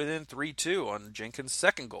pulled it within 3-2 on Jenkins'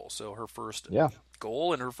 second goal. So her first Yeah.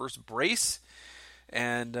 goal and her first brace.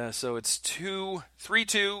 And so it's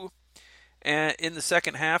 3-2 in the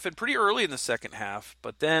second half, and pretty early in the second half.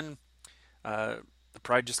 But then the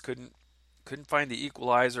Pride just couldn't find the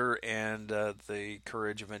equalizer, and the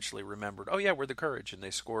Courage eventually remembered, oh yeah, we're the Courage, and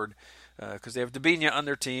they scored because they have Debinha on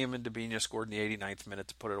their team, and Debinha scored in the 89th minute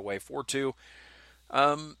to put it away 4-2.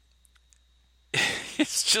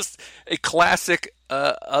 It's just a classic.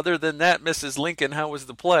 Other than that, Mrs. Lincoln, how was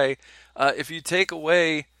the play? If you take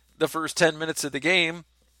away the first 10 minutes of the game,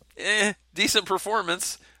 decent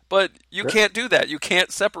performance, but you Sure. can't do that. You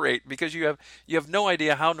can't separate because you have no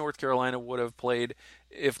idea how North Carolina would have played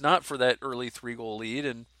if not for that early 3-goal lead,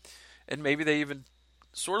 and maybe they even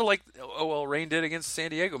sort of like OL Reign did against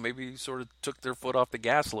San Diego, maybe sort of took their foot off the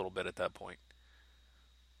gas a little bit at that point.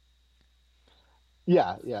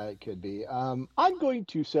 Yeah, yeah, it could be. I'm going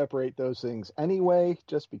to separate those things anyway,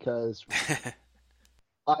 just because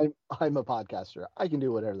I'm a podcaster. I can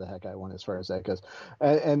do whatever the heck I want as far as that goes,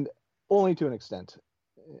 and only to an extent.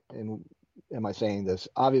 And am I saying this?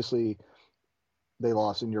 Obviously, they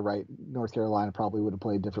lost, and you're right. North Carolina probably would have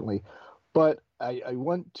played differently, but I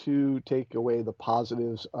want to take away the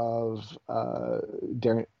positives of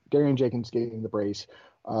Darian Jenkins getting the brace,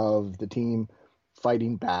 of the team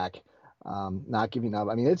fighting back, not giving up.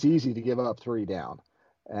 I mean, it's easy to give up three down,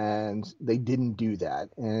 and they didn't do that.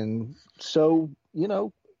 And so,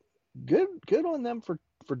 good on them for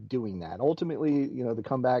doing that. Ultimately, the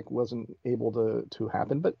comeback wasn't able to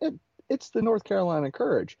happen, but it's the North Carolina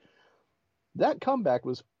Courage. That comeback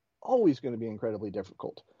was always going to be incredibly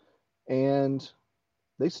difficult, and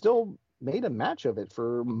they still made a match of it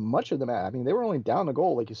for much of the match. I mean, they were only down a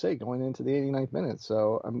goal, like you say, going into the 89th minute.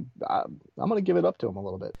 So I'm going to give it up to them a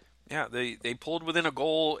little bit. Yeah, they pulled within a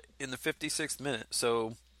goal in the 56th minute,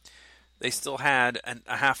 so they still had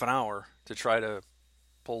a half an hour to try to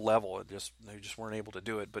pull level. They just weren't able to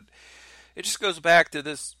do it. But it just goes back to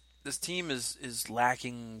this team is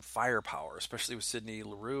lacking firepower, especially with Sydney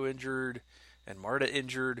Leroux injured and Marta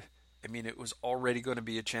injured. I mean, it was already going to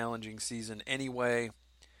be a challenging season anyway,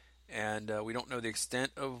 and we don't know the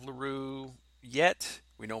extent of Leroux yet.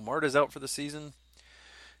 We know Marta's out for the season.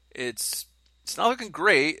 It's not looking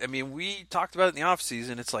great. I mean, we talked about it in the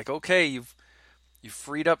offseason. It's like, okay, you've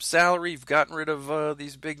freed up salary. You've gotten rid of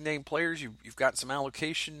these big name players. You've got some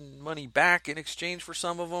allocation money back in exchange for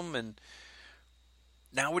some of them. And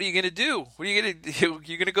now what are you going to do? What are you going to do?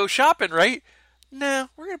 You're going to go shopping, right? No,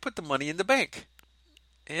 we're going to put the money in the bank.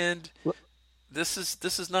 And this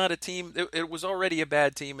is not a team. It was already a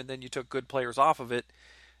bad team, and then you took good players off of it,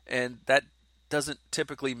 and that doesn't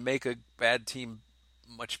typically make a bad team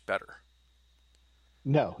much better.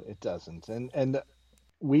 No, it doesn't. And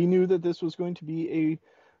we knew that this was going to be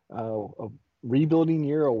a rebuilding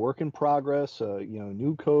year, a work in progress.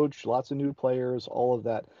 New coach, lots of new players, all of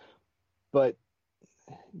that. But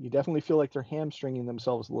you definitely feel like they're hamstringing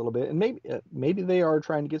themselves a little bit, and maybe they are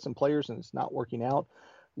trying to get some players, and it's not working out.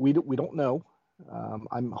 We don't know.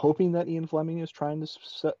 I'm hoping that Ian Fleming is trying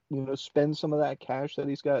to spend some of that cash that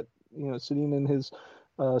he's got sitting in his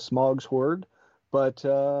Smogs hoard, but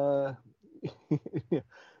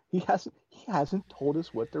he hasn't told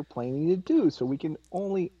us what they're planning to do. So we can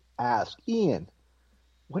only ask Ian,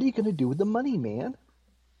 what are you going to do with the money, man?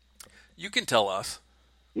 You can tell us.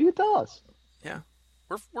 You can tell us. Yeah,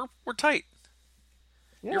 we're tight.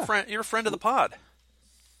 Yeah. You're a friend of the pod.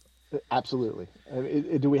 Absolutely.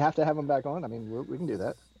 Do we have to have him back on? I mean, we can do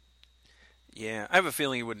that. Yeah, I have a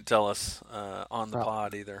feeling he wouldn't tell us on the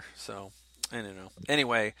pod either. So, I don't know.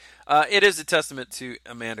 Anyway, it is a testament to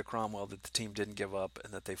Amanda Cromwell that the team didn't give up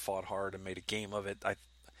and that they fought hard and made a game of it.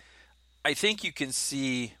 I think you can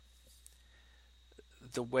see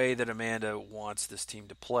the way that Amanda wants this team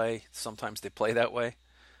to play. Sometimes they play that way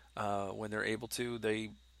when they're able to.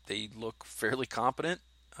 They look fairly competent.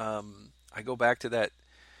 I go back to that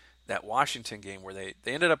Washington game where they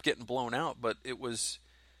ended up getting blown out, but it was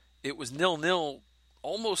 0-0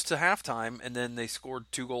 almost to halftime, and then they scored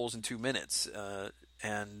 2 goals in 2 minutes.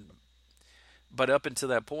 But up until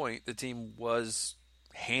that point, the team was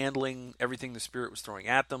handling everything the Spirit was throwing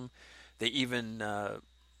at them. They even,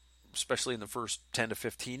 especially in the first 10 to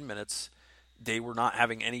 15 minutes, they were not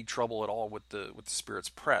having any trouble at all with the Spirit's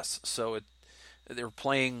press. So they were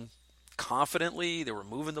playing confidently. They were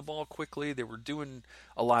moving the ball quickly. They were doing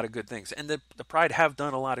a lot of good things. And the Pride have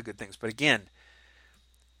done a lot of good things. But again,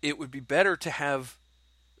 it would be better to have,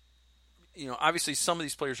 obviously some of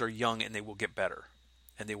these players are young and they will get better.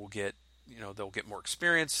 And they will get, they'll get more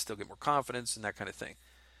experience, they'll get more confidence and that kind of thing.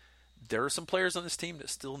 There are some players on this team that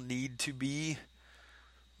still need to be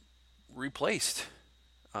replaced.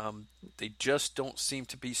 They just don't seem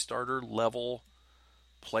to be starter level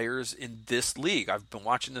players in this league. I've been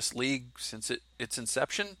watching this league since its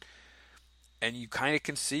inception, and you kind of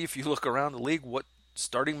can see if you look around the league what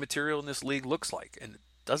starting material in this league looks like, and it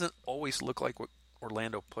doesn't always look like what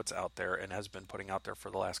Orlando puts out there and has been putting out there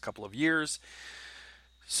for the last couple of years.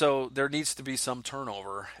 So there needs to be some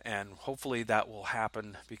turnover, and hopefully that will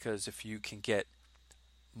happen, because if you can get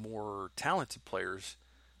more talented players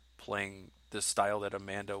playing this style that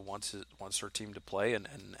Amanda wants her team to play and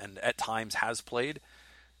at times has played,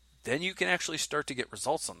 then you can actually start to get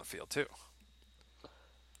results on the field too.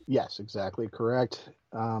 Yes, exactly correct.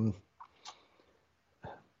 I'm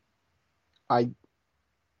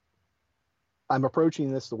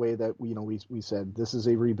approaching this the way that we said this is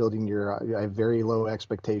a rebuilding year. I have very low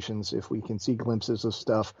expectations. If we can see glimpses of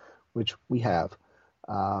stuff, which we have,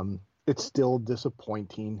 it's still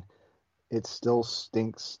disappointing. It still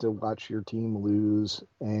stinks to watch your team lose,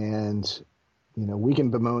 and we can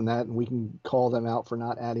bemoan that, and we can call them out for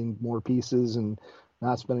not adding more pieces and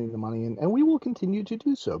not spending the money, and we will continue to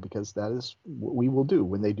do so, because that is what we will do.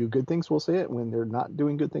 When they do good things, we'll say it. When they're not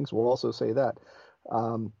doing good things, we'll also say that.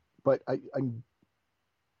 But I'm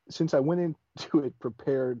since I went into it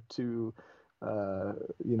prepared to,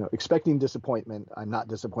 expecting disappointment, I'm not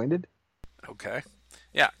disappointed. Okay,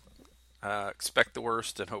 yeah. Expect the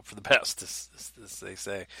worst and hope for the best, as they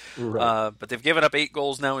say. Right. But they've given up 8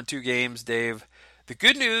 goals now in 2 games, Dave. The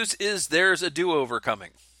good news is there's a do-over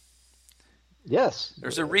coming. Yes.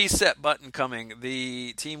 There's a reset button coming.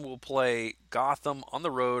 The team will play Gotham on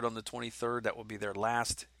the road on the 23rd. That will be their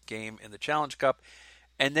last game in the Challenge Cup.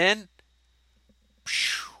 And then,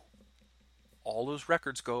 all those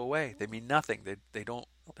records go away. They mean nothing.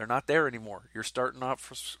 They're not there anymore. You're starting off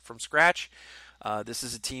from scratch. This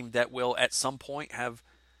is a team that will at some point have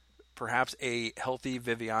perhaps a healthy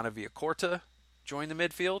Viviana Villacorta join the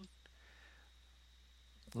midfield.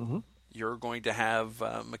 Mm-hmm. You're going to have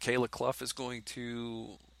Michaela Clough is going to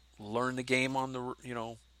learn the game on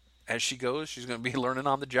the as she goes. She's going to be learning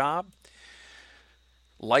on the job.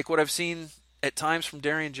 Like what I've seen at times from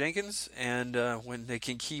Darian Jenkins, and when they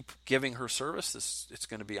can keep giving her service, it's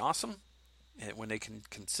going to be awesome. And when they can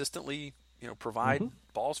consistently provide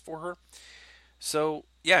balls for her. So,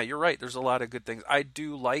 yeah, you're right. There's a lot of good things. I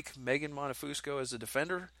do like Megan Montefusco as a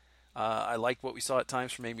defender. I like what we saw at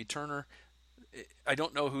times from Amy Turner. I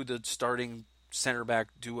don't know who the starting center back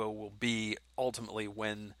duo will be ultimately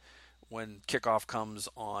when kickoff comes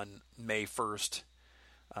on May 1st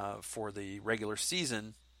for the regular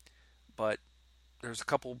season, but there's a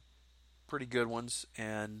couple pretty good ones,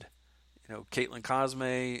 and Caitlin Cosme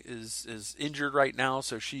is injured right now,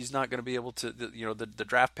 so she's not going to be able to, the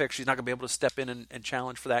draft pick, she's not going to be able to step in and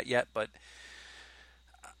challenge for that yet, but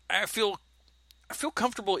I feel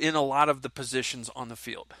comfortable in a lot of the positions on the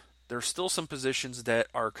field. There are still some positions that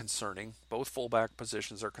are concerning. Both fullback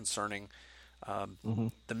positions are concerning.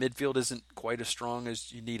 The midfield isn't quite as strong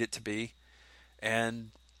as you need it to be,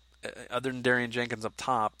 and other than Darian Jenkins up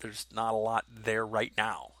top, there's not a lot there right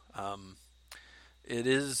now. It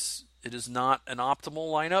is not an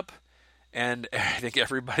optimal lineup, and I think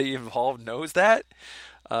everybody involved knows that.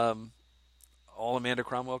 All Amanda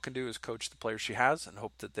Cromwell can do is coach the players she has and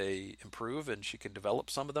hope that they improve and she can develop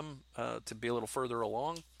some of them to be a little further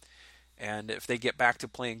along. And if they get back to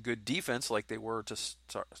playing good defense like they were to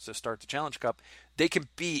start the Challenge Cup, they can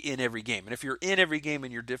be in every game. And if you're in every game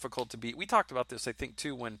and you're difficult to beat, we talked about this, I think,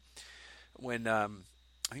 too, when I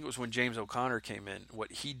think it was when James O'Connor came in.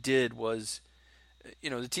 What he did was,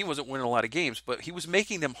 the team wasn't winning a lot of games, but he was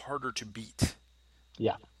making them harder to beat.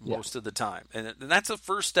 Yeah. Most of the time. And that's the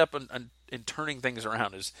first step in turning things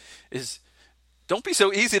around is don't be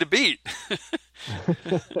so easy to beat.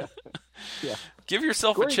 Yeah. Give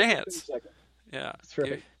yourself a chance. Yeah. That's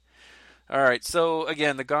right. All right. So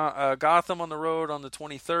again, the Gotham on the road on the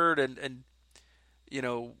 23rd, and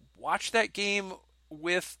watch that game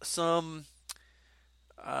with some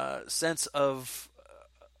sense of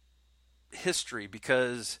history,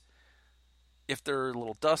 because if there are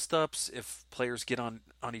little dust-ups, if players get on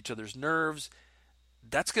each other's nerves,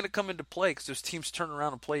 that's going to come into play because those teams turn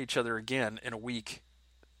around and play each other again in a week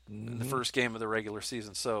in the first game of the regular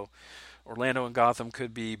season. So Orlando and Gotham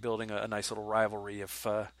could be building a nice little rivalry if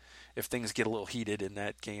things get a little heated in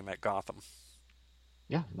that game at Gotham.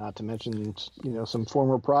 Yeah, not to mention, some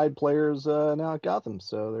former Pride players now at Gotham,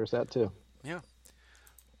 so there's that too. Yeah.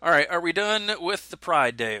 All right, are we done with the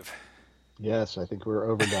Pride, Dave? Yes, I think we're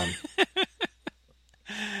overdone.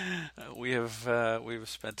 We've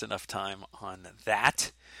spent enough time on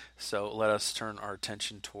that, so let us turn our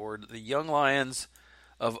attention toward the Young Lions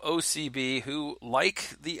of OCB, who,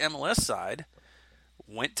 like the MLS side,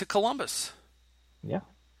 went to Columbus. Yeah.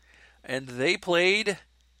 And they played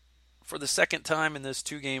for the second time in this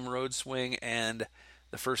 2-game road swing, and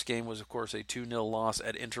the first game was, of course, a 2-0 loss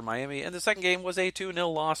at Inter Miami, and the second game was a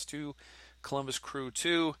 2-0 loss to Columbus Crew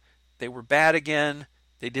 2. They were bad again.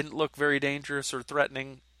 They didn't look very dangerous or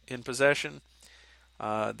threatening in possession.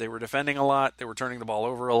 They were defending a lot. They were turning the ball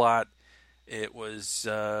over a lot. It was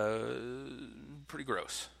pretty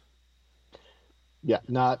gross. Yeah,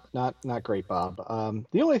 not great, Bob.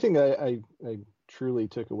 The only thing I truly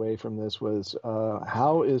took away from this was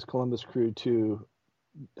how is Columbus Crew 2,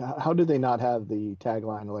 how did they not have the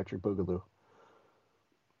tagline Electric Boogaloo?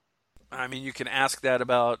 I mean, you can ask that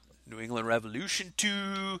about New England Revolution 2,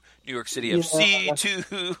 New York City FC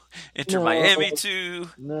 2, Inter Miami 2.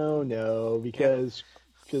 No, because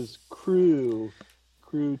Crew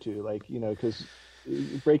 2, because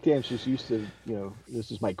breakdancers used to,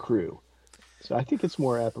 this is my crew. So I think it's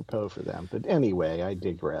more apropos for them. But anyway, I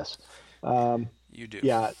digress. You do.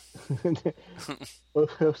 Yeah.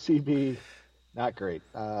 OCB, not great.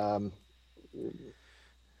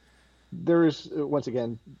 There's, once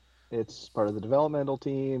again, it's part of the developmental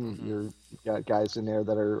team. Mm-hmm. You've got guys in there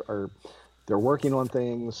that they're working on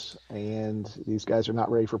things, and these guys are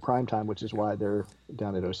not ready for prime time, which is why they're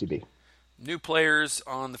down at OCB. New players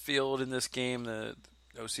on the field in this game. The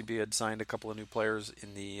OCB had signed a couple of new players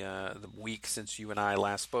in the week since you and I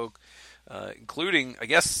last spoke, including, I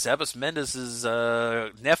guess, Sebas Mendez's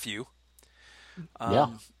nephew.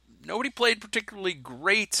 Nobody played particularly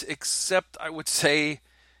great, except, I would say,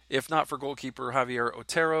 if not for goalkeeper Javier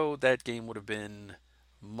Otero, that game would have been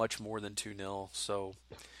much more than 2-0. So,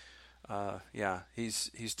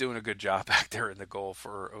 he's doing a good job back there in the goal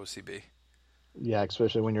for OCB. Yeah,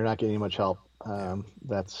 especially when you're not getting much help. That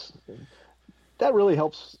really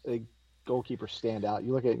helps a goalkeeper stand out.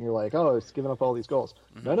 You look at it and you're like, oh, it's giving up all these goals.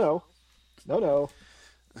 Mm-hmm. No.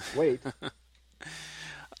 Wait.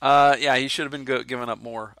 He should have been giving up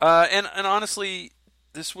more. And honestly,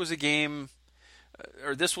 this was a game,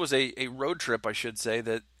 or this was a road trip, I should say,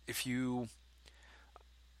 that if you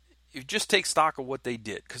just take stock of what they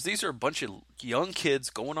did, because these are a bunch of young kids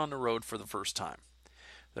going on the road for the first time.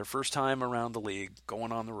 Their first time around the league,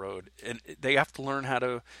 going on the road, and they have to learn how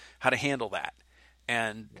to handle that.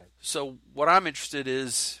 And so what I'm interested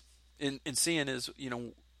in seeing is,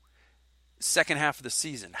 second half of the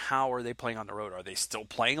season, how are they playing on the road? Are they still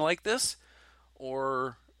playing like this?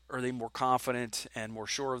 Or are they more confident and more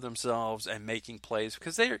sure of themselves and making plays?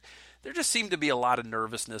 Because there just seemed to be a lot of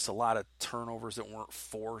nervousness, a lot of turnovers that weren't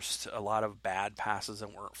forced, a lot of bad passes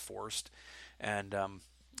that weren't forced. And,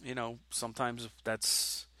 sometimes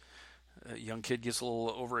that's a young kid gets a little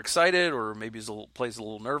overexcited or maybe plays a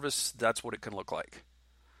little nervous. That's what it can look like.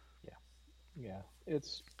 Yeah.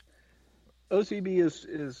 It's OCB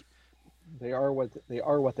is they are what they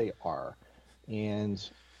are, and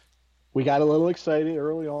we got a little excited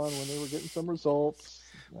early on when they were getting some results.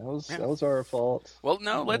 That was our fault. Well,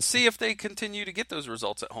 no, let's see if they continue to get those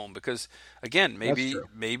results at home, because again,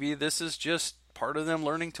 maybe this is just part of them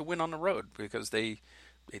learning to win on the road, because they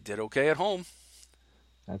did okay at home.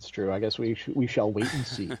 That's true. I guess we shall wait and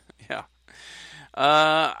see. Yeah.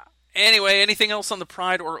 Anyway, anything else on the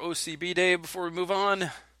Pride or OCB Day before we move on?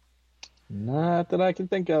 Not that I can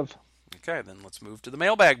think of. Okay, then let's move to the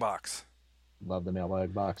mailbag box. Love the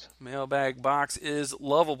mailbag box. Mailbag box is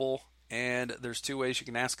lovable, and there's two ways you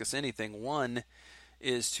can ask us anything. One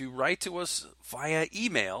is to write to us via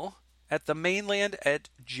email at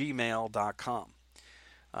themainland@gmail.com.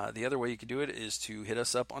 The other way you can do it is to hit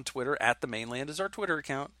us up on Twitter at @themainland is our Twitter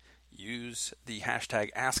account. Use the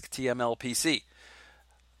hashtag AskTMLPC.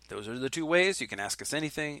 Those are the two ways you can ask us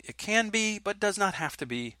anything. It can be, but does not have to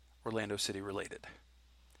be, Orlando City related.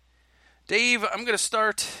 Dave, I'm going to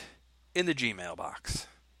start in the Gmail box.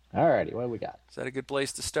 All righty, what do we got? Is that a good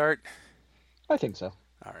place to start? I think so.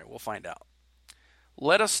 All right, we'll find out.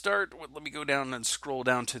 Let us start. Let me go down and scroll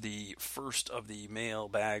down to the first of the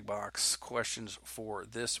mailbag box questions for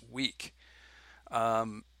this week.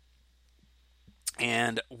 And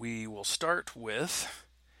we will start with,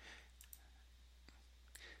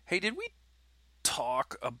 hey, did we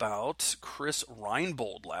talk about Chris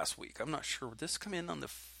Reinbold last week? I'm not sure. Did this come in on the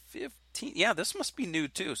 15th? Yeah, this must be new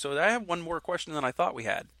too. So I have one more question than I thought we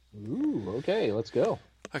had. Ooh, okay, let's go.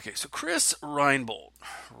 Okay, so Chris Reinbold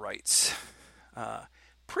writes,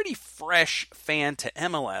 pretty fresh fan to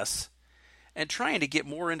MLS and trying to get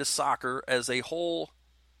more into soccer as a whole.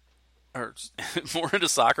 Or more into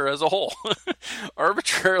soccer as a whole.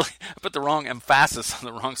 Arbitrarily, I put the wrong emphasis on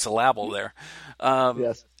the wrong syllable there.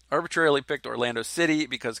 Yes. Arbitrarily picked Orlando City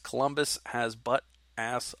because Columbus has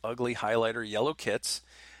butt-ass, ugly highlighter yellow kits,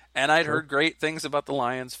 and I'd heard great things about the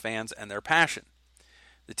Lions fans and their passion.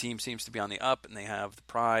 The team seems to be on the up, and they have the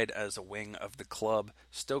pride as a wing of the club.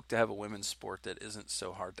 Stoked to have a women's sport that isn't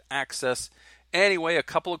so hard to access. Anyway, a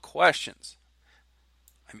couple of questions.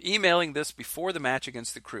 I'm emailing this before the match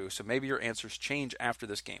against the Crew, so maybe your answers change after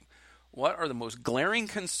this game. What are the most glaring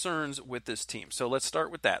concerns with this team? So let's start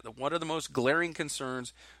with that. What are the most glaring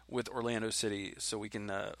concerns with Orlando City so we can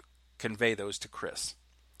convey those to Chris?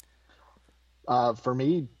 For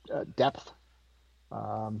me, depth.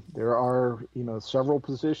 There are, several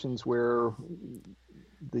positions where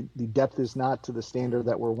the depth is not to the standard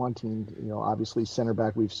that we're wanting. Obviously center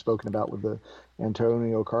back we've spoken about with the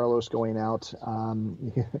Antonio Carlos going out.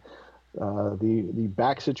 The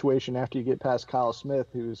back situation after you get past Kyle Smith,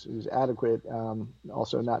 who's adequate,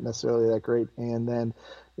 also not necessarily that great. And then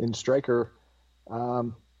in striker,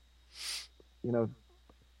 you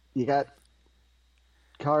got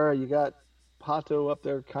Kara, you got Pato up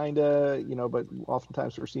there, but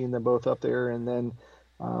oftentimes we're seeing them both up there. And then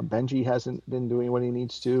Benji hasn't been doing what he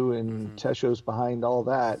needs to, and Tesho's behind all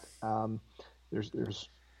that.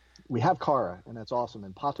 We have Kara, and that's awesome,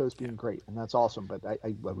 and Pato's being great, and that's awesome. But I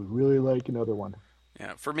would really like another one.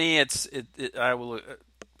 Yeah, for me, I will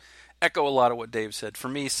echo a lot of what Dave said. For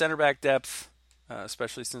me, center back depth,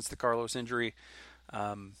 especially since the Carlos injury,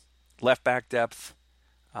 left back depth,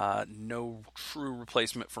 no true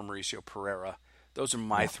replacement for Mauricio Pereira. Those are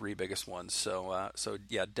my three biggest ones. So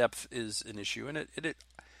yeah, depth is an issue, and it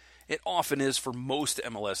often is for most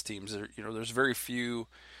MLS teams. There's very few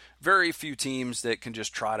teams that can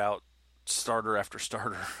just trot out starter after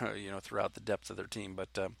starter, throughout the depth of their team.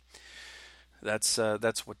 But that's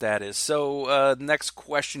what that is. So next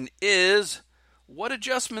question is, what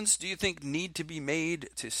adjustments do you think need to be made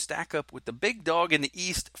to stack up with the big dog in the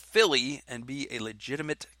East, Philly, and be a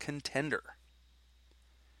legitimate contender?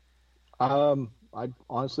 I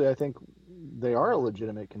think they are a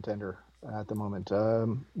legitimate contender at the moment.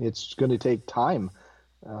 It's going to take time.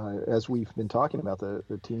 As we've been talking about,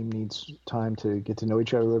 the team needs time to get to know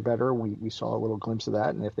each other better. We saw a little glimpse of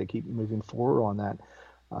that, and if they keep moving forward on that,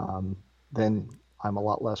 then I'm a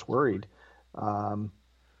lot less worried. That's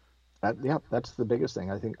the biggest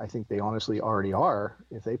thing. I think they honestly already are.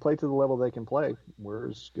 If they play to the level they can play, we're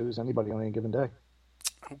as good as anybody on any given day.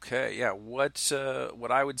 Okay, yeah. What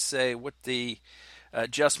I would say, what the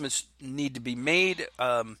adjustments need to be made,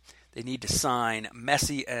 they need to sign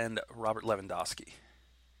Messi and Robert Lewandowski.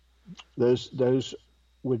 Those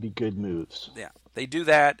would be good moves. Yeah, they do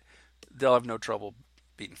that, they'll have no trouble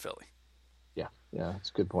beating Philly. Yeah, that's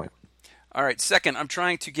a good point. All right, second, I'm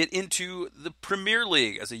trying to get into the Premier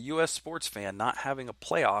League. As a U.S. sports fan, not having a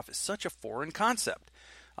playoff is such a foreign concept.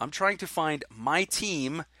 I'm trying to find my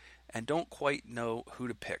team and don't quite know who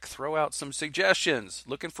to pick. Throw out some suggestions.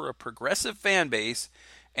 Looking for a progressive fan base,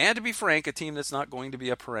 and to be frank, a team that's not going to be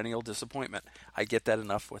a perennial disappointment. I get that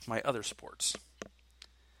enough with my other sports.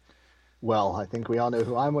 Well, I think we all know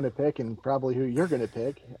who I'm going to pick and probably who you're going to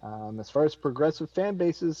pick. As far as progressive fan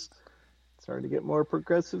bases, it's hard to get more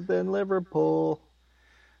progressive than Liverpool.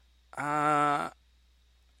 I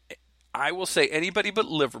will say anybody but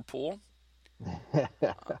Liverpool.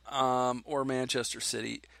 Or Manchester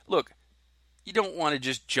City. Look, you don't want to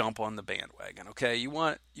just jump on the bandwagon, okay? You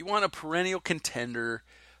want a perennial contender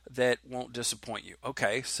that won't disappoint you.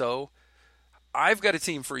 Okay, so I've got a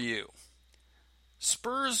team for you.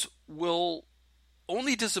 Spurs will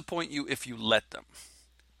only disappoint you if you let them.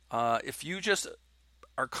 If you just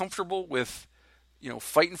are comfortable with,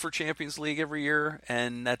 fighting for Champions League every year,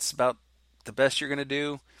 and that's about the best you're going to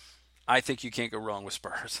do, I think you can't go wrong with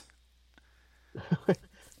Spurs.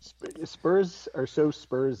 Spurs are so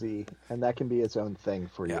Spursy, and that can be its own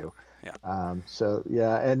thing for you. Yeah.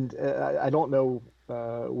 And I don't know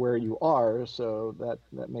where you are, so that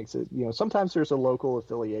makes it. Sometimes there's a local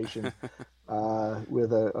affiliation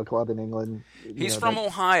with a club in England. He's from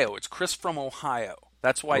Ohio. It's Chris from Ohio.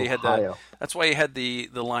 That's why Ohio. That's why you had the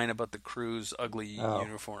line about the Crew's ugly Oh.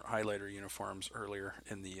 highlighter uniforms earlier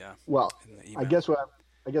in the Well, email. I guess what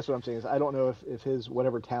I'm saying is I don't know if his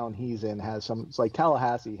whatever town he's in has some. It's like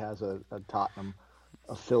Tallahassee has a Tottenham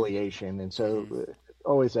affiliation, and so it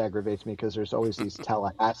always aggravates me because there's always these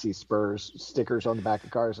Tallahassee Spurs stickers on the back of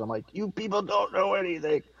cars. I'm like, you people don't know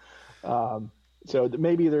anything. So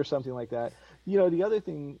maybe there's something like that. The other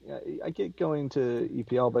thing, I get going to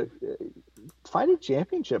EPL, but find a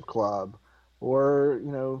championship club, or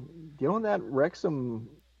get on that Wrexham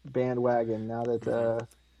bandwagon now that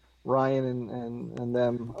Ryan and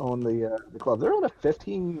them own the club. They're on a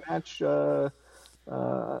 15 match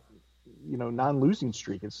non-losing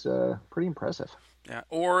streak. It's pretty impressive. Yeah,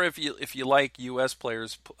 or if you like U.S.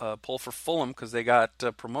 players, pull for Fulham because they got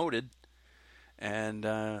promoted, and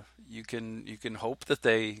you can hope that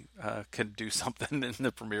they can do something in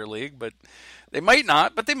the Premier League, but they might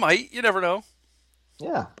not. But they might. You never know.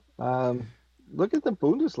 Yeah. Look at the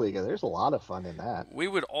Bundesliga. There's a lot of fun in that. We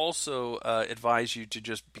would also advise you to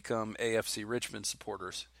just become AFC Richmond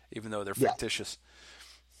supporters, even though they're fictitious.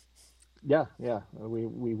 Yeah, we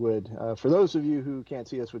would. For those of you who can't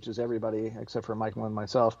see us, which is everybody except for Michael and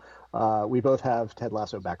myself, we both have Ted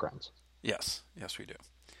Lasso backgrounds. Yes, we do.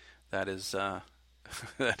 That is we're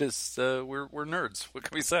nerds. What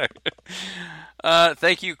can we say?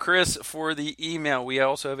 Thank you, Chris, for the email. We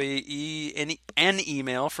also have an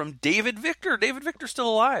email from David Victor. David Victor's still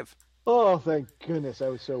alive. Oh, thank goodness! I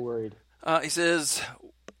was so worried. He says,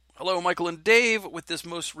 "Hello, Michael and Dave. With this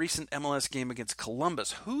most recent MLS game against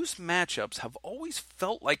Columbus, whose matchups have always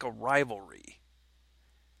felt like a rivalry?"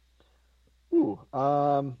 Ooh,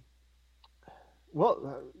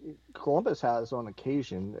 well, Columbus has on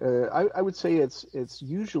occasion. I would say it's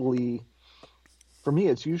usually, for me,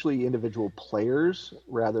 it's usually individual players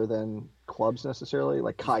rather than clubs necessarily.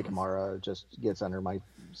 Like Kai Kamara just gets under my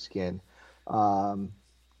skin,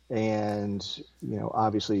 and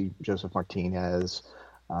obviously Joseph Martinez.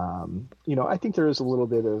 I think there is a little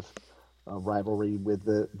bit of rivalry with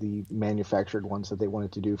the manufactured ones that they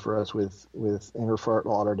wanted to do for us with Fort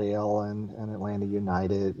Lauderdale and Atlanta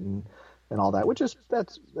United and all that, which is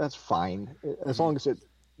that's fine as long as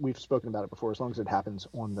we've spoken about it before, as long as it happens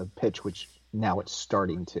on the pitch, which now it's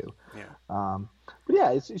starting to. Yeah. But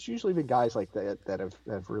yeah, it's usually been guys like that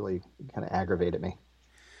have really kind of aggravated me.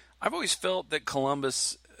 I've always felt that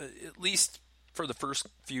Columbus, at least for the first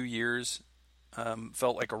few years,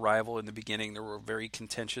 felt like a rival in the beginning. There were very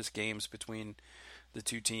contentious games between the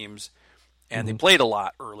two teams, and they played a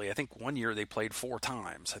lot early. I think one year they played 4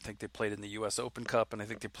 times. I think they played in the U.S. Open Cup, and I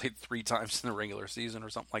think they played 3 times in the regular season or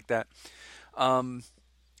something like that.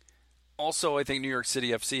 Also, I think New York City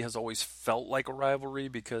FC has always felt like a rivalry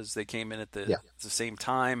because they came in at the same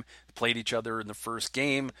time, played each other in the first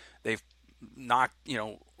game. They've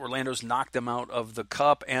Orlando's knocked them out of the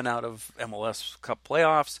Cup and out of MLS Cup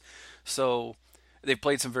playoffs. So they've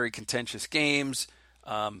played some very contentious games.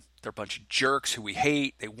 They're a bunch of jerks who we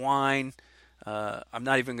hate. They whine. I'm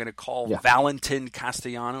not even going to call Valentin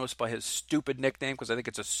Castellanos by his stupid nickname because I think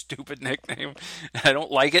it's a stupid nickname. I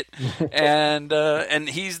don't like it. And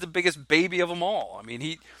he's the biggest baby of them all. I mean,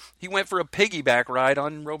 he went for a piggyback ride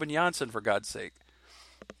on Robin Janssen, for God's sake.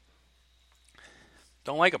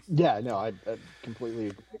 Don't like him. Yeah, no, I completely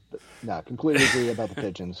agree about the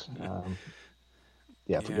Pigeons.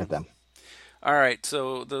 Forget them. All right,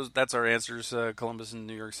 so that's our answers. Columbus and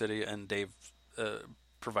New York City, and Dave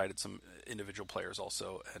provided some individual players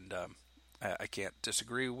also, and I can't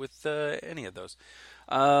disagree with any of those.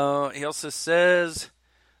 He also says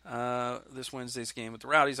this Wednesday's game with the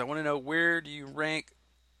Rowdies. I want to know where do you rank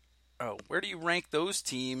those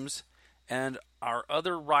teams and our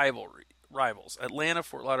other rivals, Atlanta,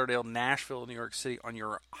 Fort Lauderdale, Nashville, New York City, on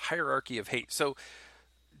your hierarchy of hate. So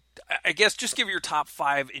I guess just give your top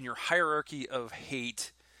 5 in your hierarchy of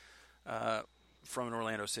hate from an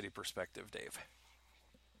Orlando City perspective, Dave.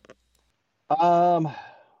 Let's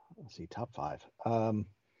see, top 5.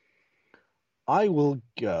 I will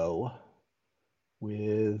go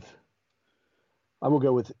with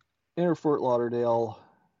Inner Fort Lauderdale,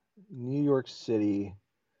 New York City,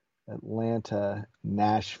 Atlanta,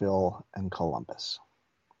 Nashville, and Columbus.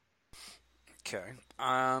 Okay.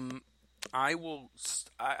 I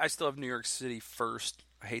still have New York City first.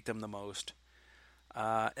 I hate them the most.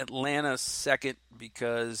 Atlanta second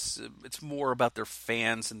because it's more about their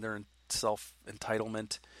fans and their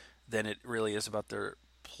self-entitlement than it really is about their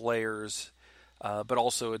players. But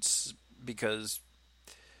also it's because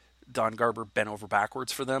Don Garber bent over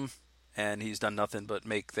backwards for them, and he's done nothing but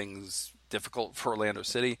make things difficult for Orlando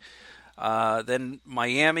City. Then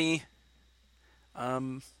Miami,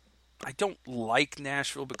 I don't like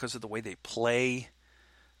Nashville because of the way they play,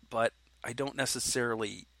 but I don't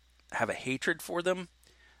necessarily have a hatred for them.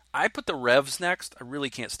 I put the Revs next. I really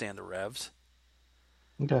can't stand the Revs.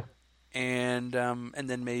 Okay. And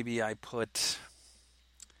then maybe I put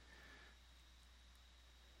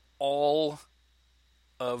all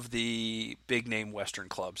of the big name Western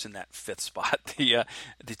clubs in that fifth spot. The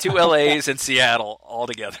two LAs and Seattle all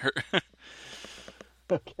together.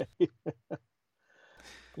 Okay.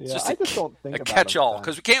 Yeah, I just don't think a about catch-all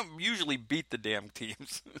because we can't usually beat the damn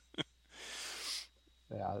teams.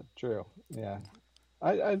 Yeah, true. Yeah,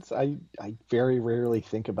 I very rarely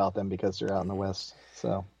think about them because they're out in the West.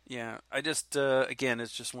 So yeah, I just again,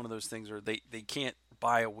 it's just one of those things where they can't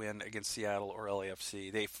buy a win against Seattle or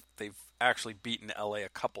LAFC. They've actually beaten LA a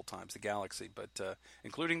couple times, the Galaxy, but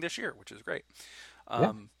including this year, which is great.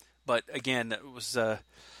 Yeah. But again, it was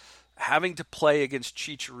having to play against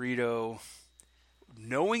Chicharito,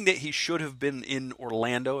 knowing that he should have been in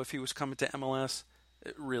Orlando if he was coming to MLS.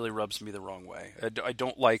 It really rubs me the wrong way. I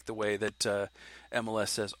don't like the way that MLS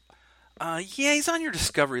says, yeah, he's on your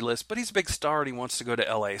discovery list, but he's a big star and he wants to go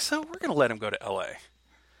to LA, so we're going to let him go to LA.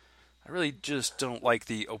 I really just don't like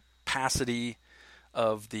the opacity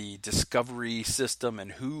of the discovery system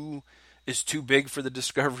and who is too big for the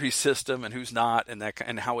discovery system and who's not,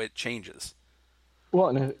 and how it changes. Well,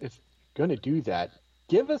 and if you're going to do that,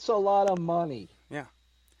 give us a lot of money. Yeah.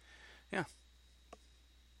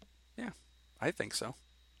 I think so.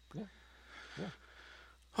 Yeah.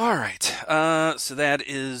 All right. So that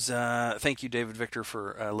is, thank you, David Victor,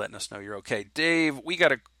 for letting us know you're okay. Dave, we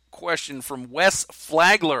got a question from Wes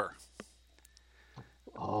Flagler.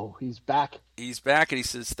 Oh, he's back. He's back, and he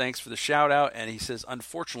says, thanks for the shout out. And he says,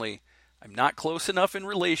 unfortunately, I'm not close enough in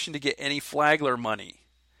relation to get any Flagler money.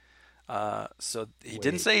 So he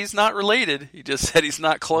didn't say he's not related. He just said he's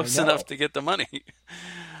not close enough to get the money.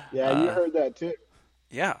 Yeah, you heard that too.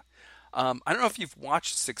 Yeah. I don't know if you've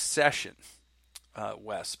watched Succession,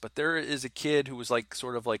 Wes, but there is a kid who was like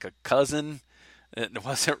sort of like a cousin that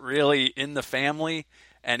wasn't really in the family,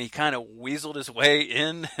 and he kind of weaseled his way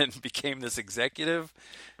in and became this executive.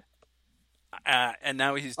 And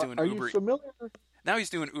now he's doing Are Uber. You familiar? Now he's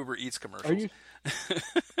doing Uber Eats commercials.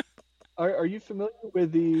 Are you familiar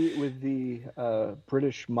with the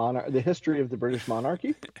British monarch, the history of the British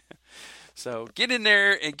monarchy? So get in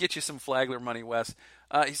there and get you some Flagler money, Wes.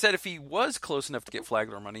 He said if he was close enough to get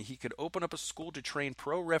Flagler money, he could open up a school to train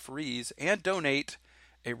pro referees and donate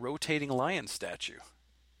a rotating lion statue.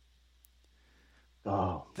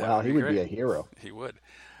 Oh, wow, he would be a hero. He would.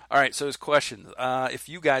 All right, so his question. If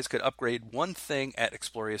you guys could upgrade one thing at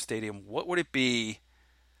Exploria Stadium, what would it be?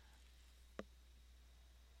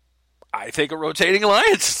 I think a rotating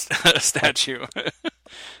lion statue.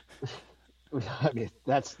 I mean,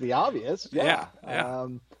 that's the obvious. Yeah.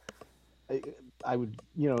 I would,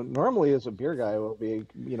 normally as a beer guy, I will be,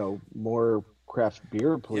 more craft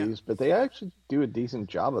beer, please. Yeah. But they actually do a decent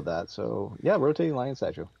job of that. So, yeah, rotating lion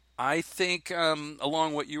statue. I think,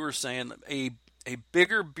 along what you were saying, a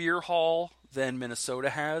bigger beer hall than Minnesota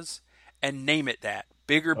has, and name it that.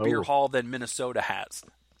 Bigger beer hall than Minnesota has.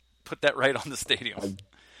 Put that right on the stadium.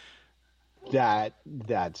 That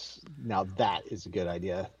is a good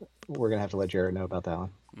idea. We're going to have to let Jared know about that one.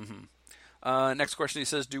 Mm-hmm. Next question, he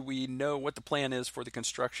says, do we know what the plan is for the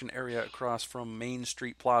construction area across from Main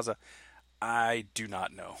Street Plaza? I do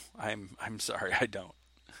not know. I'm sorry, I don't.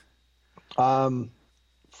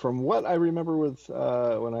 From what I remember with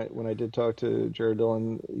when I did talk to Jared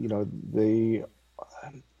Dillon,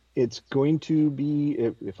 it's going to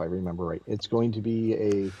be, if I remember right, it's going to be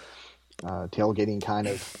a tailgating kind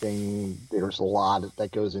of thing. There's a lot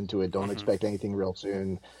that goes into it. Don't expect anything real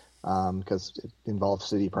soon because it involves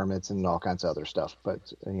city permits and all kinds of other stuff. But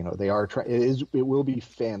they are it will be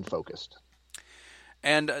fan focused.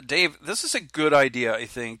 And Dave, this is a good idea, I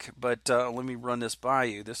think. But let me run this by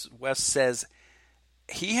you. This Wes says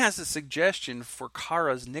he has a suggestion for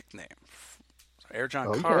Kara's nickname.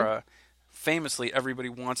 Ercan Kara, famously, everybody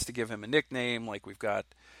wants to give him a nickname. Like we've got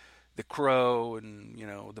the Crow and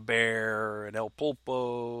the Bear and El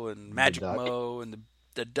Pulpo and Magic Mo and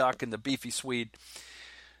the Duck and the Beefy Swede.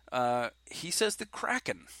 He says the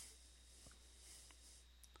Kraken.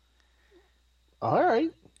 All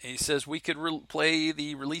right. He says we could play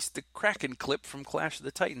the Release the Kraken clip from Clash of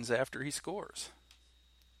the Titans after he scores.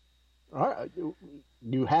 All right.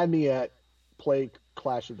 You had me at play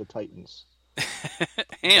Clash of the Titans.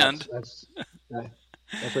 And that's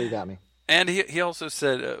where you got me. And he also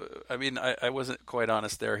said, I wasn't quite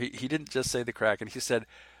honest there. He didn't just say the Kraken. He said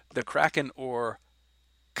the Kraken or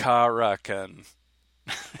Karaken.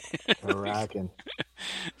 Karaken.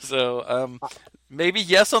 So Maybe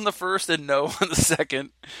yes on the first and no on the second.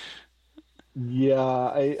 Yeah,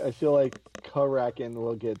 I feel like Karakin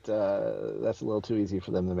will get that's a little too easy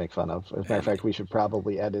for them to make fun of. As a matter of fact, we should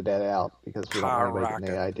probably edit that out because we don't want anybody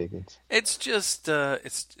getting AI diggings. It's just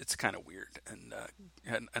it's kind of weird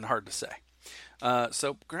and hard to say.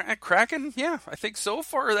 So Kraken, yeah, I think so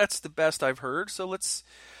far that's the best I've heard. So let's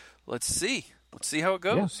see how it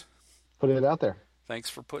goes. Yeah. Put it out there. Thanks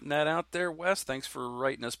for putting that out there, Wes. Thanks for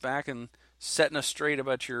writing us back and setting us straight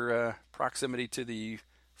about your proximity to the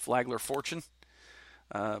Flagler fortune.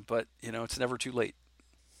 But it's never too late.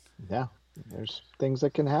 Yeah, there's things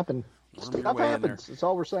that can happen. Stuff happens. That's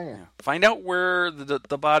all we're saying. Yeah. Find out where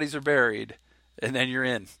the bodies are buried, and then you're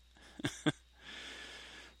in.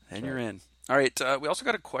 And you're in. All right. We also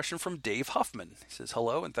got a question from Dave Huffman. He says,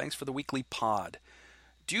 hello, and thanks for the weekly pod.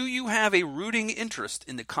 Do you have a rooting interest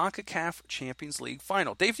in the CONCACAF Champions League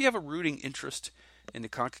final? Dave, do you have a rooting interest in the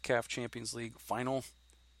CONCACAF Champions League final?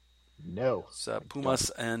 No. It's Pumas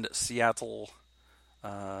and Seattle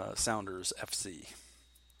Sounders FC.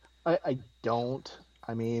 I don't.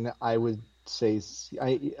 I mean, I would say,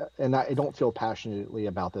 I don't feel passionately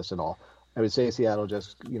about this at all. I would say Seattle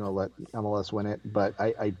just, let MLS win it, but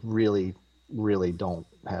I really, really don't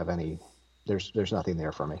have any. There's nothing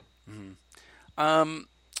there for me. Mm-hmm.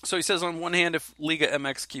 So he says, on one hand, if Liga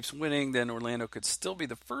MX keeps winning, then Orlando could still be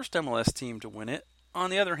the first MLS team to win it. On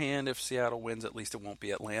the other hand, if Seattle wins, at least it won't be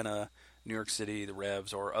Atlanta, New York City, the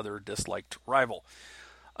Revs, or other disliked rival.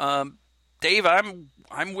 Dave,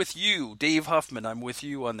 I'm with you. Dave Huffman, I'm with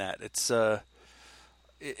you on that. It's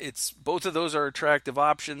both of those are attractive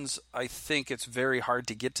options. I think it's very hard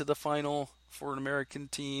to get to the final for an American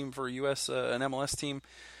team, for a US an MLS team.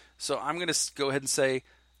 So I'm going to go ahead and say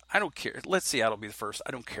I don't care. Let Seattle be the first.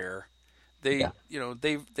 I don't care. They've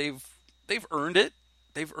earned it.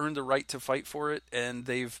 They've earned the right to fight for it, and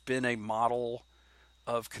they've been a model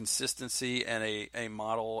of consistency and a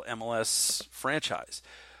model MLS franchise,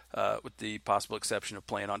 with the possible exception of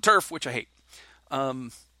playing on turf, which I hate.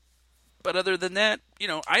 But other than that,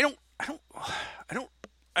 I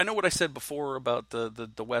know what I said before about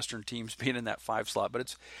the Western teams being in that 5 slot,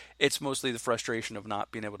 but it's mostly the frustration of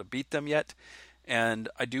not being able to beat them yet. And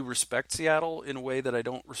I do respect Seattle in a way that I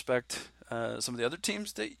don't respect some of the other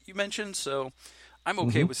teams that you mentioned. So I'm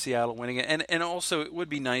okay with Seattle winning it. And also it would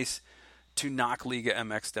be nice to knock Liga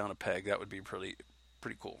MX down a peg. That would be pretty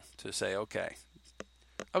cool to say, okay,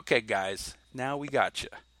 guys, now we got you.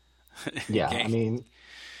 Yeah, I mean,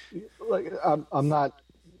 I'm not.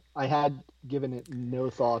 I had given it no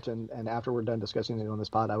thought, and after we're done discussing it on this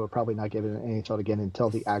pod, I would probably not give it any thought again until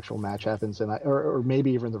the actual match happens, and or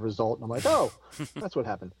maybe even the result. And I'm like, oh, that's what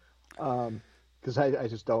happened, because I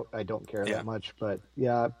just don't care that much. But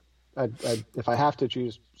yeah, if I have to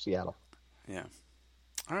choose, Seattle. Yeah.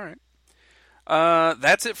 All right.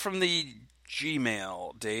 That's it from the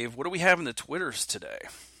Gmail, Dave. What do we have in the Twitters today?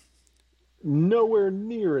 Nowhere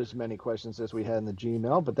near as many questions as we had in the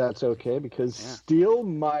Gmail, but that's okay because Steel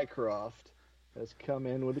Mycroft has come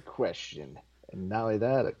in with a question. And not only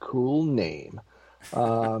that, a cool name.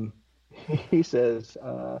 He says,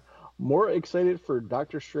 more excited for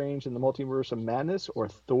Doctor Strange in the Multiverse of Madness or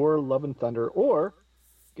Thor Love and Thunder or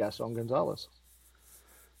Gaston Gonzalez?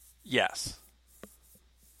 Yes.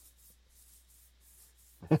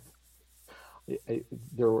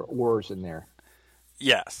 There were ors in there.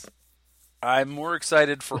 Yes. I'm more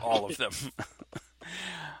excited for all of them.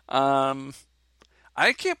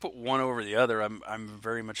 I can't put one over the other. I'm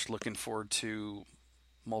very much looking forward to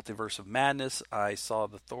Multiverse of Madness. I saw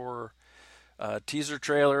the Thor teaser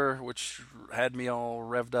trailer, which had me all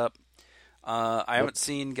revved up. I haven't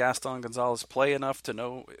seen Gaston Gonzalez play enough to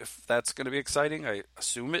know if that's going to be exciting. I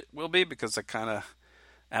assume it will be because I kind of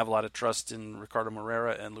have a lot of trust in Ricardo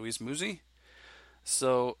Moreira and Luis Muzzi.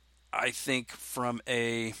 So I think from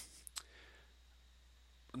the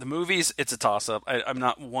movies, it's a toss-up. I'm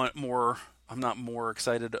not more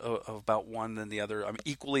excited about one than the other. I'm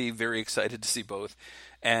equally very excited to see both.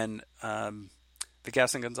 And the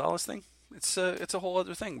Gaston Gonzalez thing, it's a whole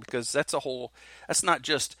other thing because that's not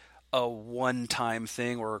just a one-time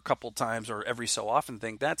thing or a couple times or every so often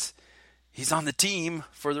thing. He's on the team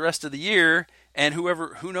for the rest of the year, and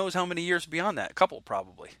who knows how many years beyond that? A couple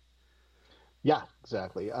probably. Yeah,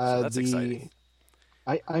 exactly. So that's exciting.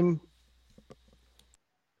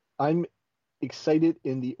 I'm excited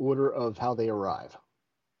in the order of how they arrive.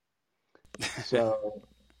 So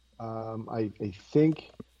I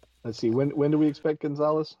think, let's see, when do we expect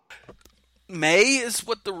Gonzalez? May is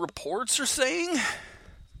what the reports are saying.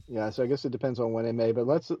 Yeah, so I guess it depends on when in May, but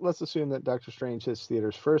let's assume that Doctor Strange hits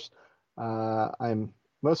theaters first. I'm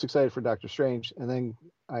most excited for Doctor Strange, and then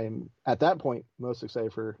I am at that point most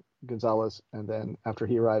excited for Gonzalez, and then after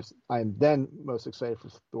he arrives, I am then most excited for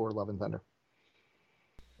Thor: Love and Thunder.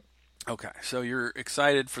 Okay, so you're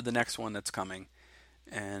excited for the next one that's coming,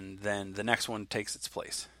 and then the next one takes its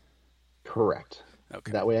place. Correct.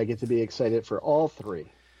 Okay. That way I get to be excited for all three.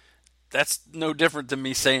 That's no different than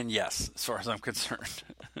me saying yes, as far as I'm concerned.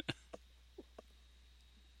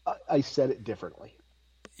 I said it differently.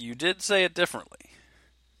 You did say it differently.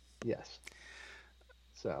 Yes.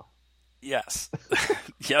 So. Yes.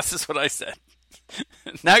 Yes is what I said.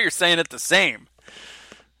 Now you're saying it the same.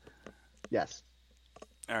 Yes.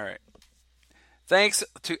 All right. Thanks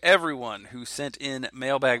to everyone who sent in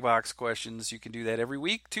mailbag box questions. You can do that every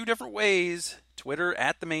week, 2 different ways. Twitter,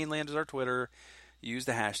 @themainland is our Twitter. Use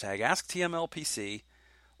the hashtag AskTMLPC,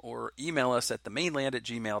 or email us at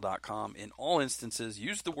themainland@gmail.com. In all instances,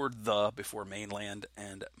 use the word "the" before mainland,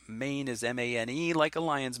 and Maine is M-A-N-E, like a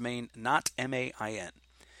lion's mane, not M-A-I-N.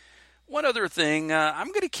 One other thing, I'm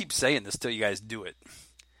going to keep saying this till you guys do it,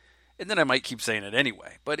 and then I might keep saying it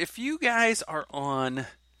anyway, but if you guys are on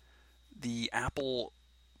the Apple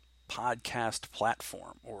podcast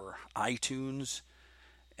platform or iTunes,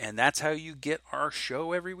 and that's how you get our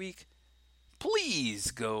show every week,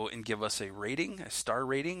 please go and give us a rating, a star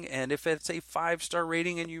rating. And if it's a 5-star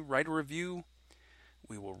rating and you write a review,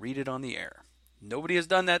 we will read it on the air. Nobody has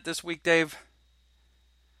done that this week, Dave.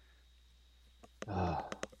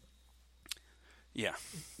 Yeah.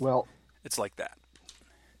 Well, it's like that.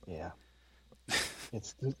 Yeah.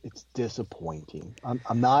 It's disappointing.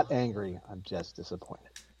 I'm not angry. I'm just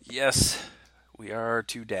disappointed. Yes, we are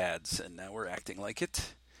 2 dads, and now we're acting like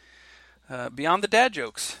it. Beyond the dad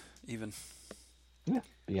jokes, even. Yeah,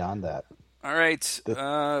 beyond that. All right.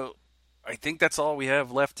 I think that's all we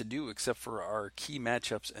have left to do except for our key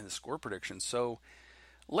matchups and the score predictions. So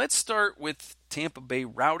let's start with Tampa Bay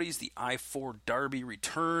Rowdies. The I-4 Derby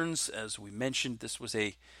returns. As we mentioned, this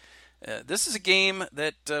is a game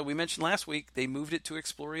that we mentioned last week. They moved it to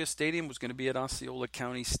Exploria Stadium. It was going to be at Osceola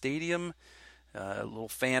County Stadium. A little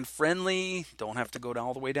fan-friendly. Don't have to go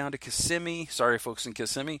all the way down to Kissimmee. Sorry, folks in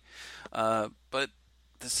Kissimmee. But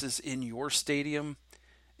this is in your stadium.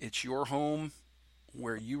 It's your home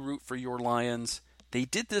where you root for your Lions. They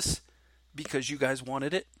did this because you guys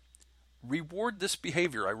wanted it. Reward this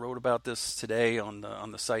behavior. I wrote about this today on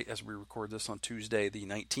the site as we record this on Tuesday the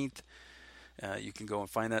 19th. You can go and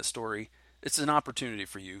find that story. It's an opportunity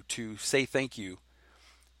for you to say thank you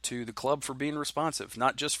to the club for being responsive.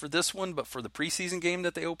 Not just for this one, but for the preseason game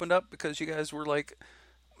that they opened up, because you guys were like,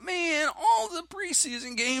 man, all the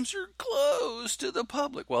preseason games are closed to the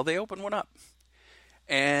public. Well, they opened one up.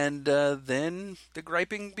 And then the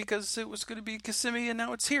griping because it was going to be Kissimmee and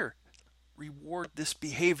now it's here. Reward this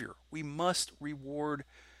behavior. We must reward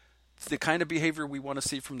the kind of behavior we want to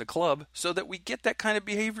see from the club so that we get that kind of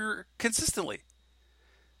behavior consistently.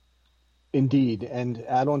 Indeed. And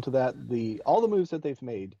add on to that, all the moves that they've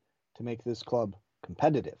made to make this club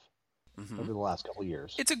competitive over the last couple of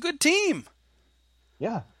years. It's a good team.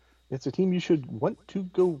 Yeah. It's a team you should want to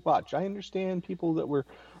go watch. I understand people that were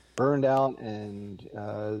burned out and,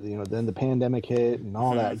 then the pandemic hit and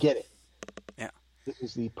all that. I get it. Yeah. This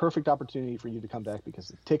is the perfect opportunity for you to come back because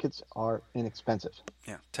the tickets are inexpensive.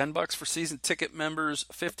 Yeah. $10 for season ticket members,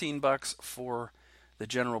 $15 for the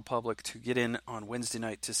general public to get in on Wednesday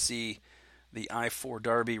night to see the I-4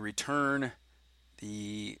 Derby return.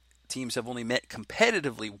 The teams have only met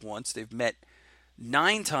competitively once. They've met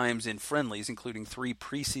 9 times in friendlies, including 3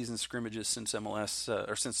 preseason scrimmages since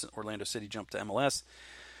since Orlando City jumped to MLS.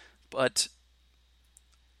 But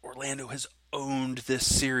Orlando has owned this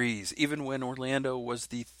series, even when Orlando was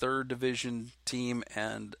the 3rd division team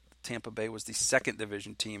and Tampa Bay was the 2nd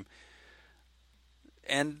division team.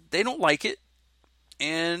 And they don't like it.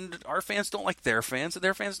 And our fans don't like their fans, and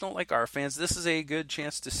their fans don't like our fans. This is a good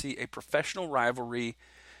chance to see a professional rivalry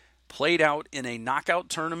played out in a knockout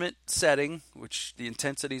tournament setting, which the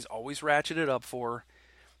intensity is always ratcheted up for.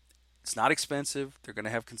 It's not expensive. They're going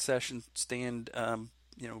to have concession stand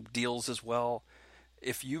deals as well.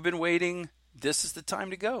 If you've been waiting, this is the time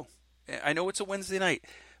to go. I know it's a Wednesday night,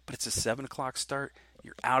 but it's a 7 o'clock start.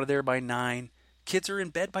 You're out of there by 9. Kids are in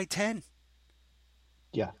bed by 10.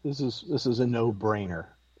 Yeah, this is a no-brainer.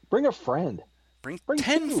 Bring a friend. Bring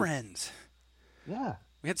 10 friends. Yeah.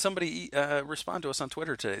 We had somebody respond to us on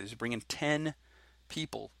Twitter today. He's bringing 10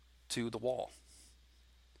 people to the wall.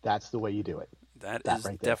 That's the way you do it. That is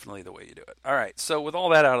right definitely the way you do it. All right, so with all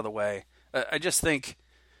that out of the way, I just think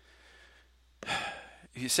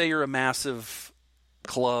if you say you're a massive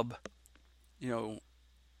club,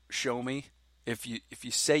 show me. If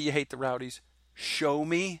you say you hate the Rowdies, show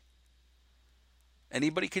me.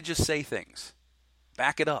 Anybody could just say things.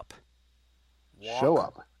 Back it up. Show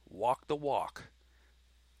up. Walk the walk.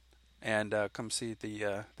 And come see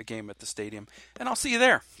the game at the stadium. And I'll see you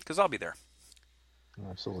there, because I'll be there.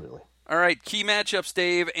 Absolutely. All right, key matchups,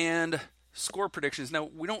 Dave, and score predictions. Now,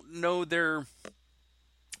 we don't know their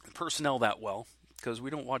personnel that well, because we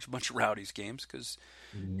don't watch a bunch of Rowdies games, because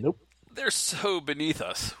nope. They're so beneath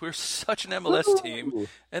us. We're such an MLS team,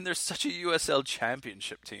 and they're such a USL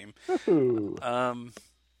Championship team.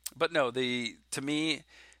 But no, to me,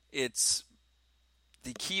 it's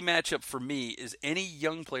the key matchup for me is any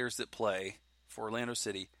young players that play for Orlando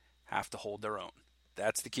City have to hold their own.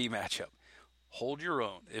 That's the key matchup. Hold your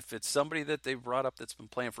own. If it's somebody that they've brought up that's been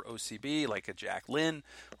playing for OCB, like a Jack Lynn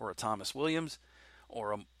or a Thomas Williams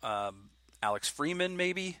or a Alex Freeman,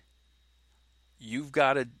 maybe, you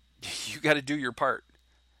got to do your part,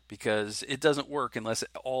 because it doesn't work unless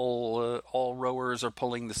all rowers are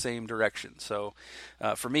pulling the same direction. So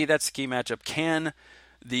for me, that's the key matchup. Can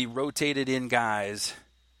the rotated in guys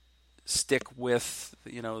stick with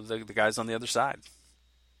the guys on the other side?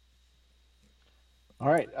 All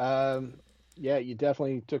right. Yeah, you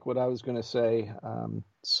definitely took what I was going to say.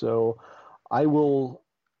 So I will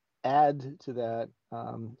add to that.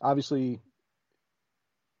 Obviously,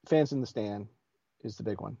 fans in the stand is the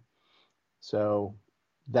big one. So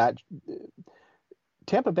that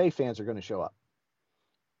Tampa Bay fans are going to show up.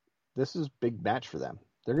 This is a big match for them.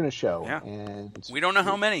 They're going to show. Yeah. And we don't know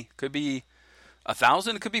how many. Could be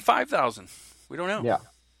 1,000. It could be 5,000. We don't know. Yeah.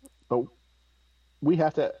 But we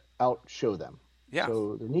have to outshow them. Yeah.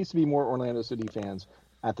 So there needs to be more Orlando City fans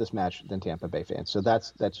at this match than Tampa Bay fans. So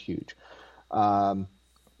that's huge.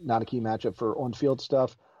 Not a key matchup for on-field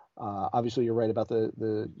stuff. Obviously, you're right about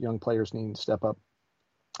the young players needing to step up.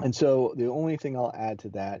 And so the only thing I'll add to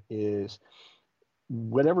that is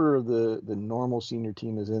whatever the normal senior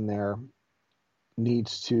team is in there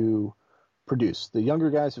needs to produce. The younger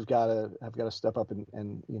guys have got to step up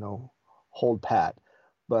and hold pat,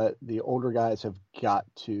 but the older guys have got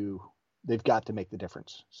to make the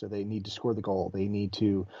difference. So they need to score the goal. They need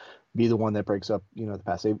to be the one that breaks up the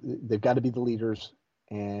pass. They've got to be the leaders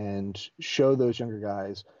and show those younger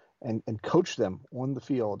guys and coach them on the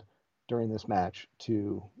field during this match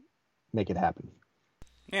to make it happen.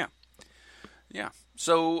 Yeah.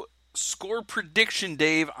 So, score prediction,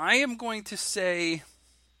 Dave. I am going to say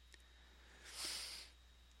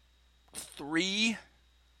 3-1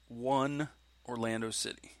 Orlando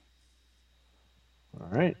City. All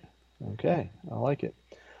right. Okay. I like it.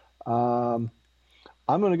 I'm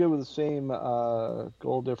going to go with the same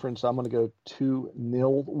goal difference. I'm going to go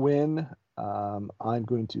 2-0 win. I'm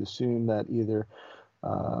going to assume that either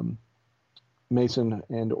Mason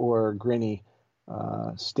and or Grinny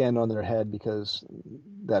stand on their head, because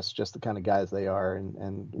that's just the kind of guys they are,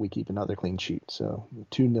 and we keep another clean sheet. So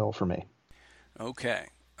 2-0 for me. Okay.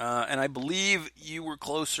 And I believe you were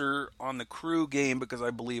closer on the Crew game, because I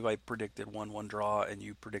believe I predicted 1-1 draw and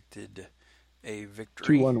you predicted a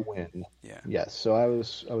victory. 2-1 win. Yeah. Yes. So I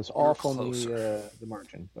was off on the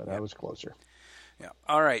margin, but I was closer. Yeah.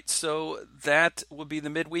 All right. So that will be the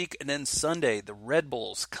midweek, and then Sunday the Red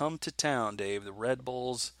Bulls come to town, Dave. The Red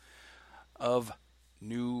Bulls of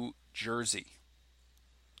New Jersey.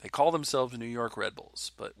 They call themselves New York Red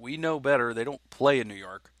Bulls, but we know better. They don't play in New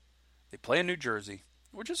York. They play in New Jersey,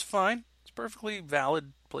 which is fine. It's a perfectly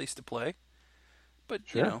valid place to play. But,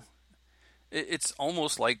 sure. It's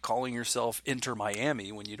almost like calling yourself Inter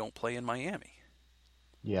Miami when you don't play in Miami.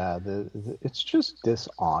 Yeah, it's just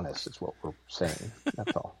dishonest is what we're saying.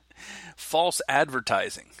 That's all. False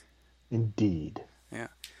advertising. Indeed. Yeah.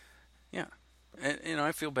 And,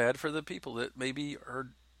 I feel bad for the people that maybe are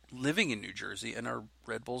living in New Jersey and are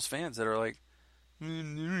Red Bulls fans that are like, they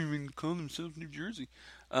don't even call themselves New Jersey.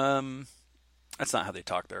 That's not how they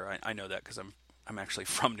talk there. I know that because I'm actually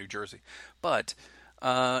from New Jersey. But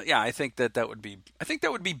I think that would be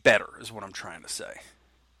better, is what I'm trying to say.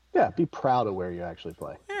 Yeah, be proud of where you actually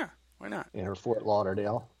play. Yeah, why not? In Fort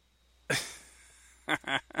Lauderdale.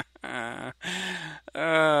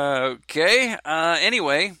 Okay.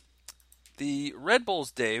 Anyway, the Red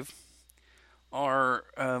Bulls, Dave, are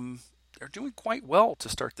doing quite well to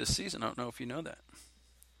start this season. I don't know if you know that.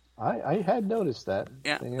 I had noticed that.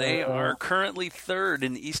 Yeah, they are currently third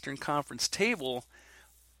in the Eastern Conference table.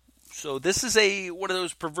 So this is one of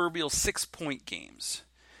those proverbial 6-point games.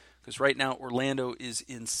 Because right now Orlando is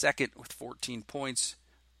in second with 14 points,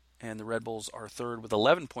 and the Red Bulls are third with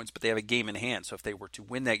 11 points, but they have a game in hand. So if they were to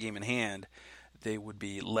win that game in hand, they would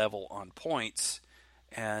be level on points,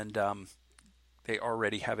 and they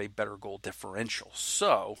already have a better goal differential.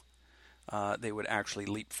 So they would actually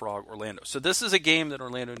leapfrog Orlando. So this is a game that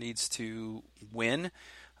Orlando needs to win,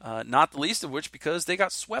 not the least of which because they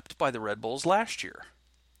got swept by the Red Bulls last year.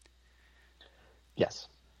 Yes.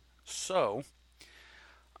 So,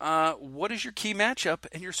 what is your key matchup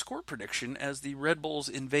and your score prediction as the Red Bulls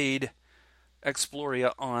invade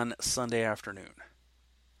Exploria on Sunday afternoon?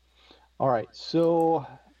 All right. So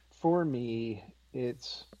for me,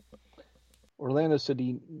 it's Orlando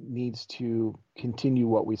City needs to continue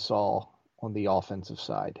what we saw on the offensive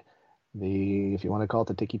side. If you want to call it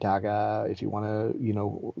the tiki-taka, if you want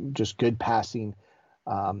to, just good passing,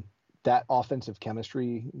 that offensive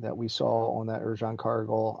chemistry that we saw on that Ercan Kara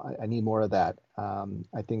goal, I need more of that.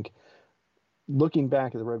 I think looking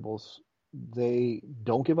back at the Red Bulls, they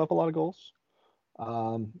don't give up a lot of goals,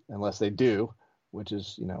 unless they do, which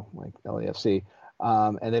is, like LAFC.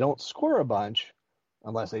 And they don't score a bunch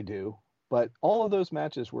unless they do. But all of those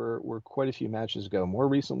matches were quite a few matches ago. More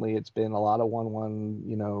recently, it's been a lot of 1-1,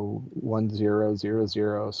 1-0,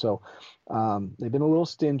 0-0. So they've been a little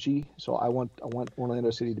stingy. So I want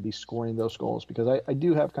Orlando City to be scoring those goals because I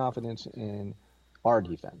do have confidence in our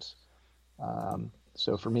defense.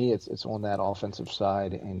 So for me, it's on that offensive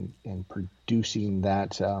side and producing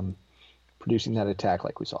that attack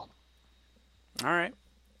like we saw. All right.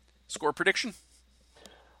 Score prediction?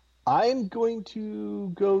 I'm going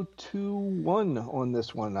to go 2-1 on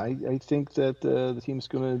this one. I think that the team's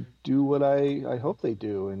going to do what I hope they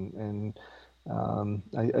do, and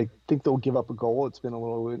I think they'll give up a goal. It's been a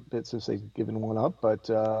little bit since they've given one up, but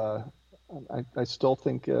I still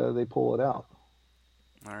think they pull it out.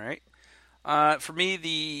 All right. For me,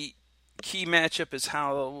 the key matchup is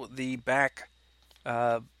how the back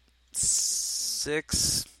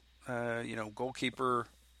six, goalkeeper,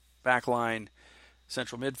 back line,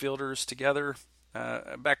 central midfielders together,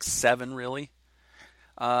 back seven really,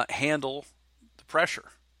 handle the pressure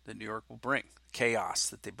that New York will bring, the chaos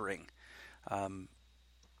that they bring. New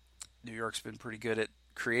York's been pretty good at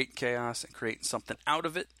creating chaos and creating something out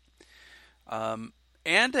of it. And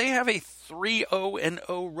they have a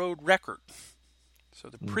 3-0-0 road record. So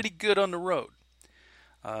they're pretty good on the road.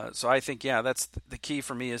 So I think, that's the key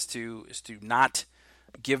for me is to not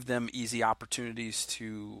give them easy opportunities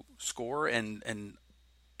to score, and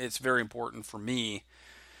it's very important for me,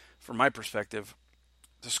 from my perspective,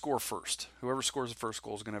 to score first. Whoever scores the first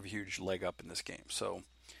goal is going to have a huge leg up in this game. So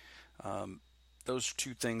those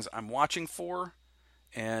two things I'm watching for,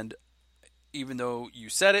 and even though you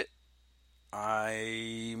said it,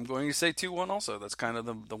 I'm going to say 2-1 also. That's kind of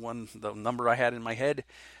the number I had in my head.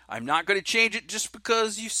 I'm not going to change it just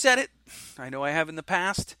because you said it. I know I have in the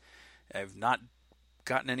past. I've not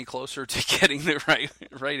gotten any closer to getting the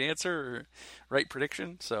right answer or right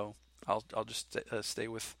prediction, so I'll just stay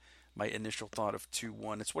with my initial thought of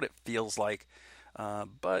 2-1. It's what it feels like,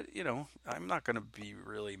 but I'm not going to be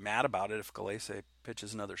really mad about it if Galese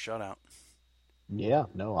pitches another shutout. Yeah,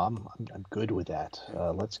 no, I'm good with that.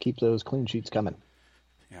 Let's keep those clean sheets coming.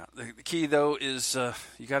 Yeah, the key though is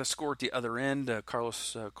you got to score at the other end.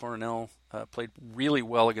 Carlos Coronel played really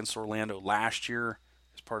well against Orlando last year.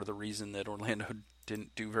 It's part of the reason that Orlando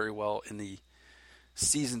didn't do very well in the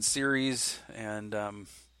season series, and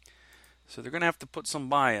so they're going to have to put some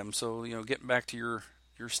by him. So getting back to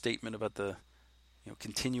your statement about the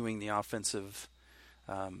continuing the offensive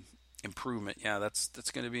improvement,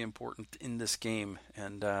 that's going to be important in this game.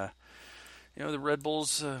 And the Red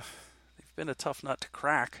Bulls, they've been a tough nut to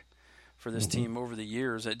crack for this team over the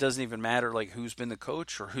years. It doesn't even matter like who's been the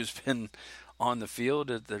coach or who's been on the field;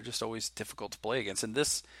 they're just always difficult to play against. And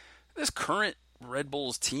this current Red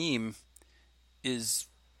Bulls team is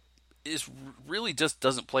really just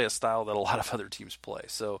doesn't play a style that a lot of other teams play.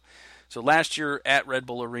 So last year at Red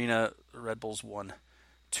Bull Arena, the Red Bulls won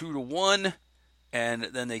 2-1, and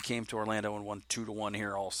then they came to Orlando and won 2-1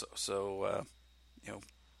 here also. So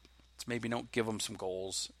it's maybe don't give them some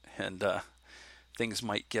goals, and things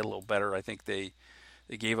might get a little better. I think they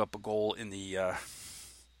gave up a goal in the I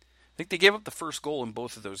think they gave up the first goal in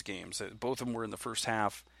both of those games. Both of them were in the first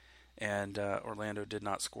half. And Orlando did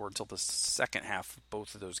not score until the second half of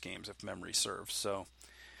both of those games, if memory serves. So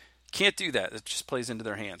can't do that. It just plays into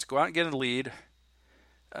their hands. Go out and get a lead.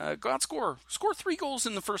 Go out and score. Score 3 goals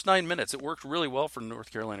in the first 9 minutes. It worked really well for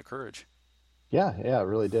North Carolina Courage. Yeah, it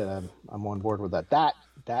really did. I'm on board with that.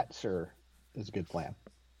 That, sir, is a good plan.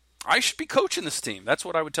 I should be coaching this team. That's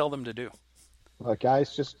what I would tell them to do. Look,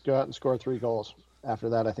 guys, just go out and score 3 goals. After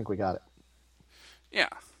that, I think we got it. Yeah.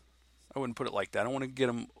 I wouldn't put it like that. I don't want to get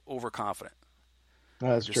them overconfident.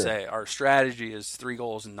 That's true. Say our strategy is 3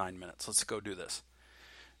 goals in 9 minutes. Let's go do this,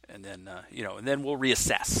 and then and then we'll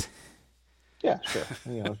reassess. Yeah, sure.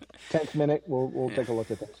 10th minute, we'll Yeah. take a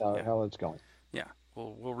look at things, Yeah. how it's going. Yeah.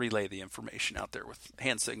 We'll relay the information out there with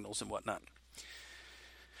hand signals and whatnot.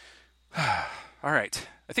 All right.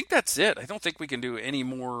 I think that's it. I don't think we can do any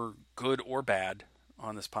more good or bad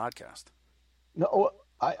on this podcast. No,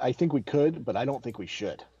 I think we could, but I don't think we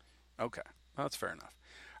should. Okay. Well, that's fair enough.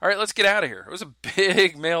 All right, let's get out of here. It was a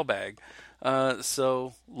big mailbag.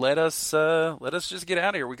 So let us just get out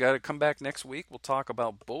of here. We got to come back next week. We'll talk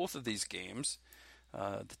about both of these games,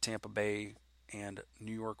 the Tampa Bay and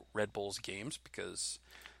New York Red Bulls games, because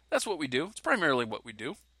that's what we do. It's primarily what we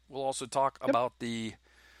do. We'll also talk about the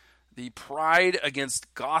Pride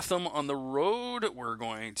against Gotham on the road. We're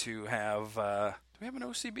going to have. Do we have an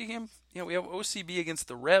OCB game? Yeah, we have OCB against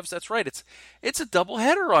the Revs. That's right. It's a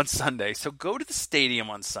doubleheader on Sunday. So go to the stadium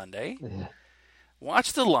on Sunday,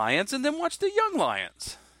 watch the Lions, and then watch the Young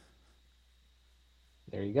Lions.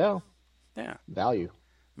 There you go. Yeah. Value.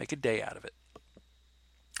 Make a day out of it.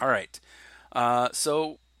 All right.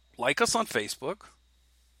 So like us on Facebook.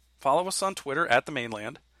 Follow us on Twitter at The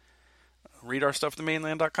Mainland. Read our stuff at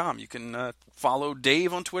themainland.com. You can follow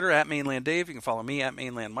Dave on Twitter at MainlandDave. You can follow me at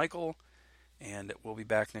MainlandMichael. And we'll be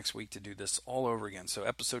back next week to do this all over again. So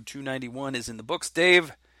episode 291 is in the books,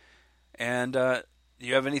 Dave. And do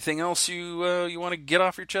you have anything else you want to get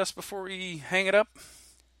off your chest before we hang it up?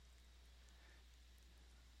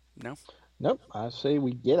 No? Nope. I say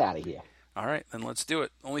we get out of here. All right, then let's do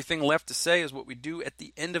it. Only thing left to say is what we do at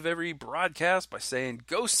the end of every broadcast by saying,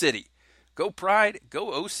 Go City, Go Pride,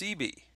 Go OCB.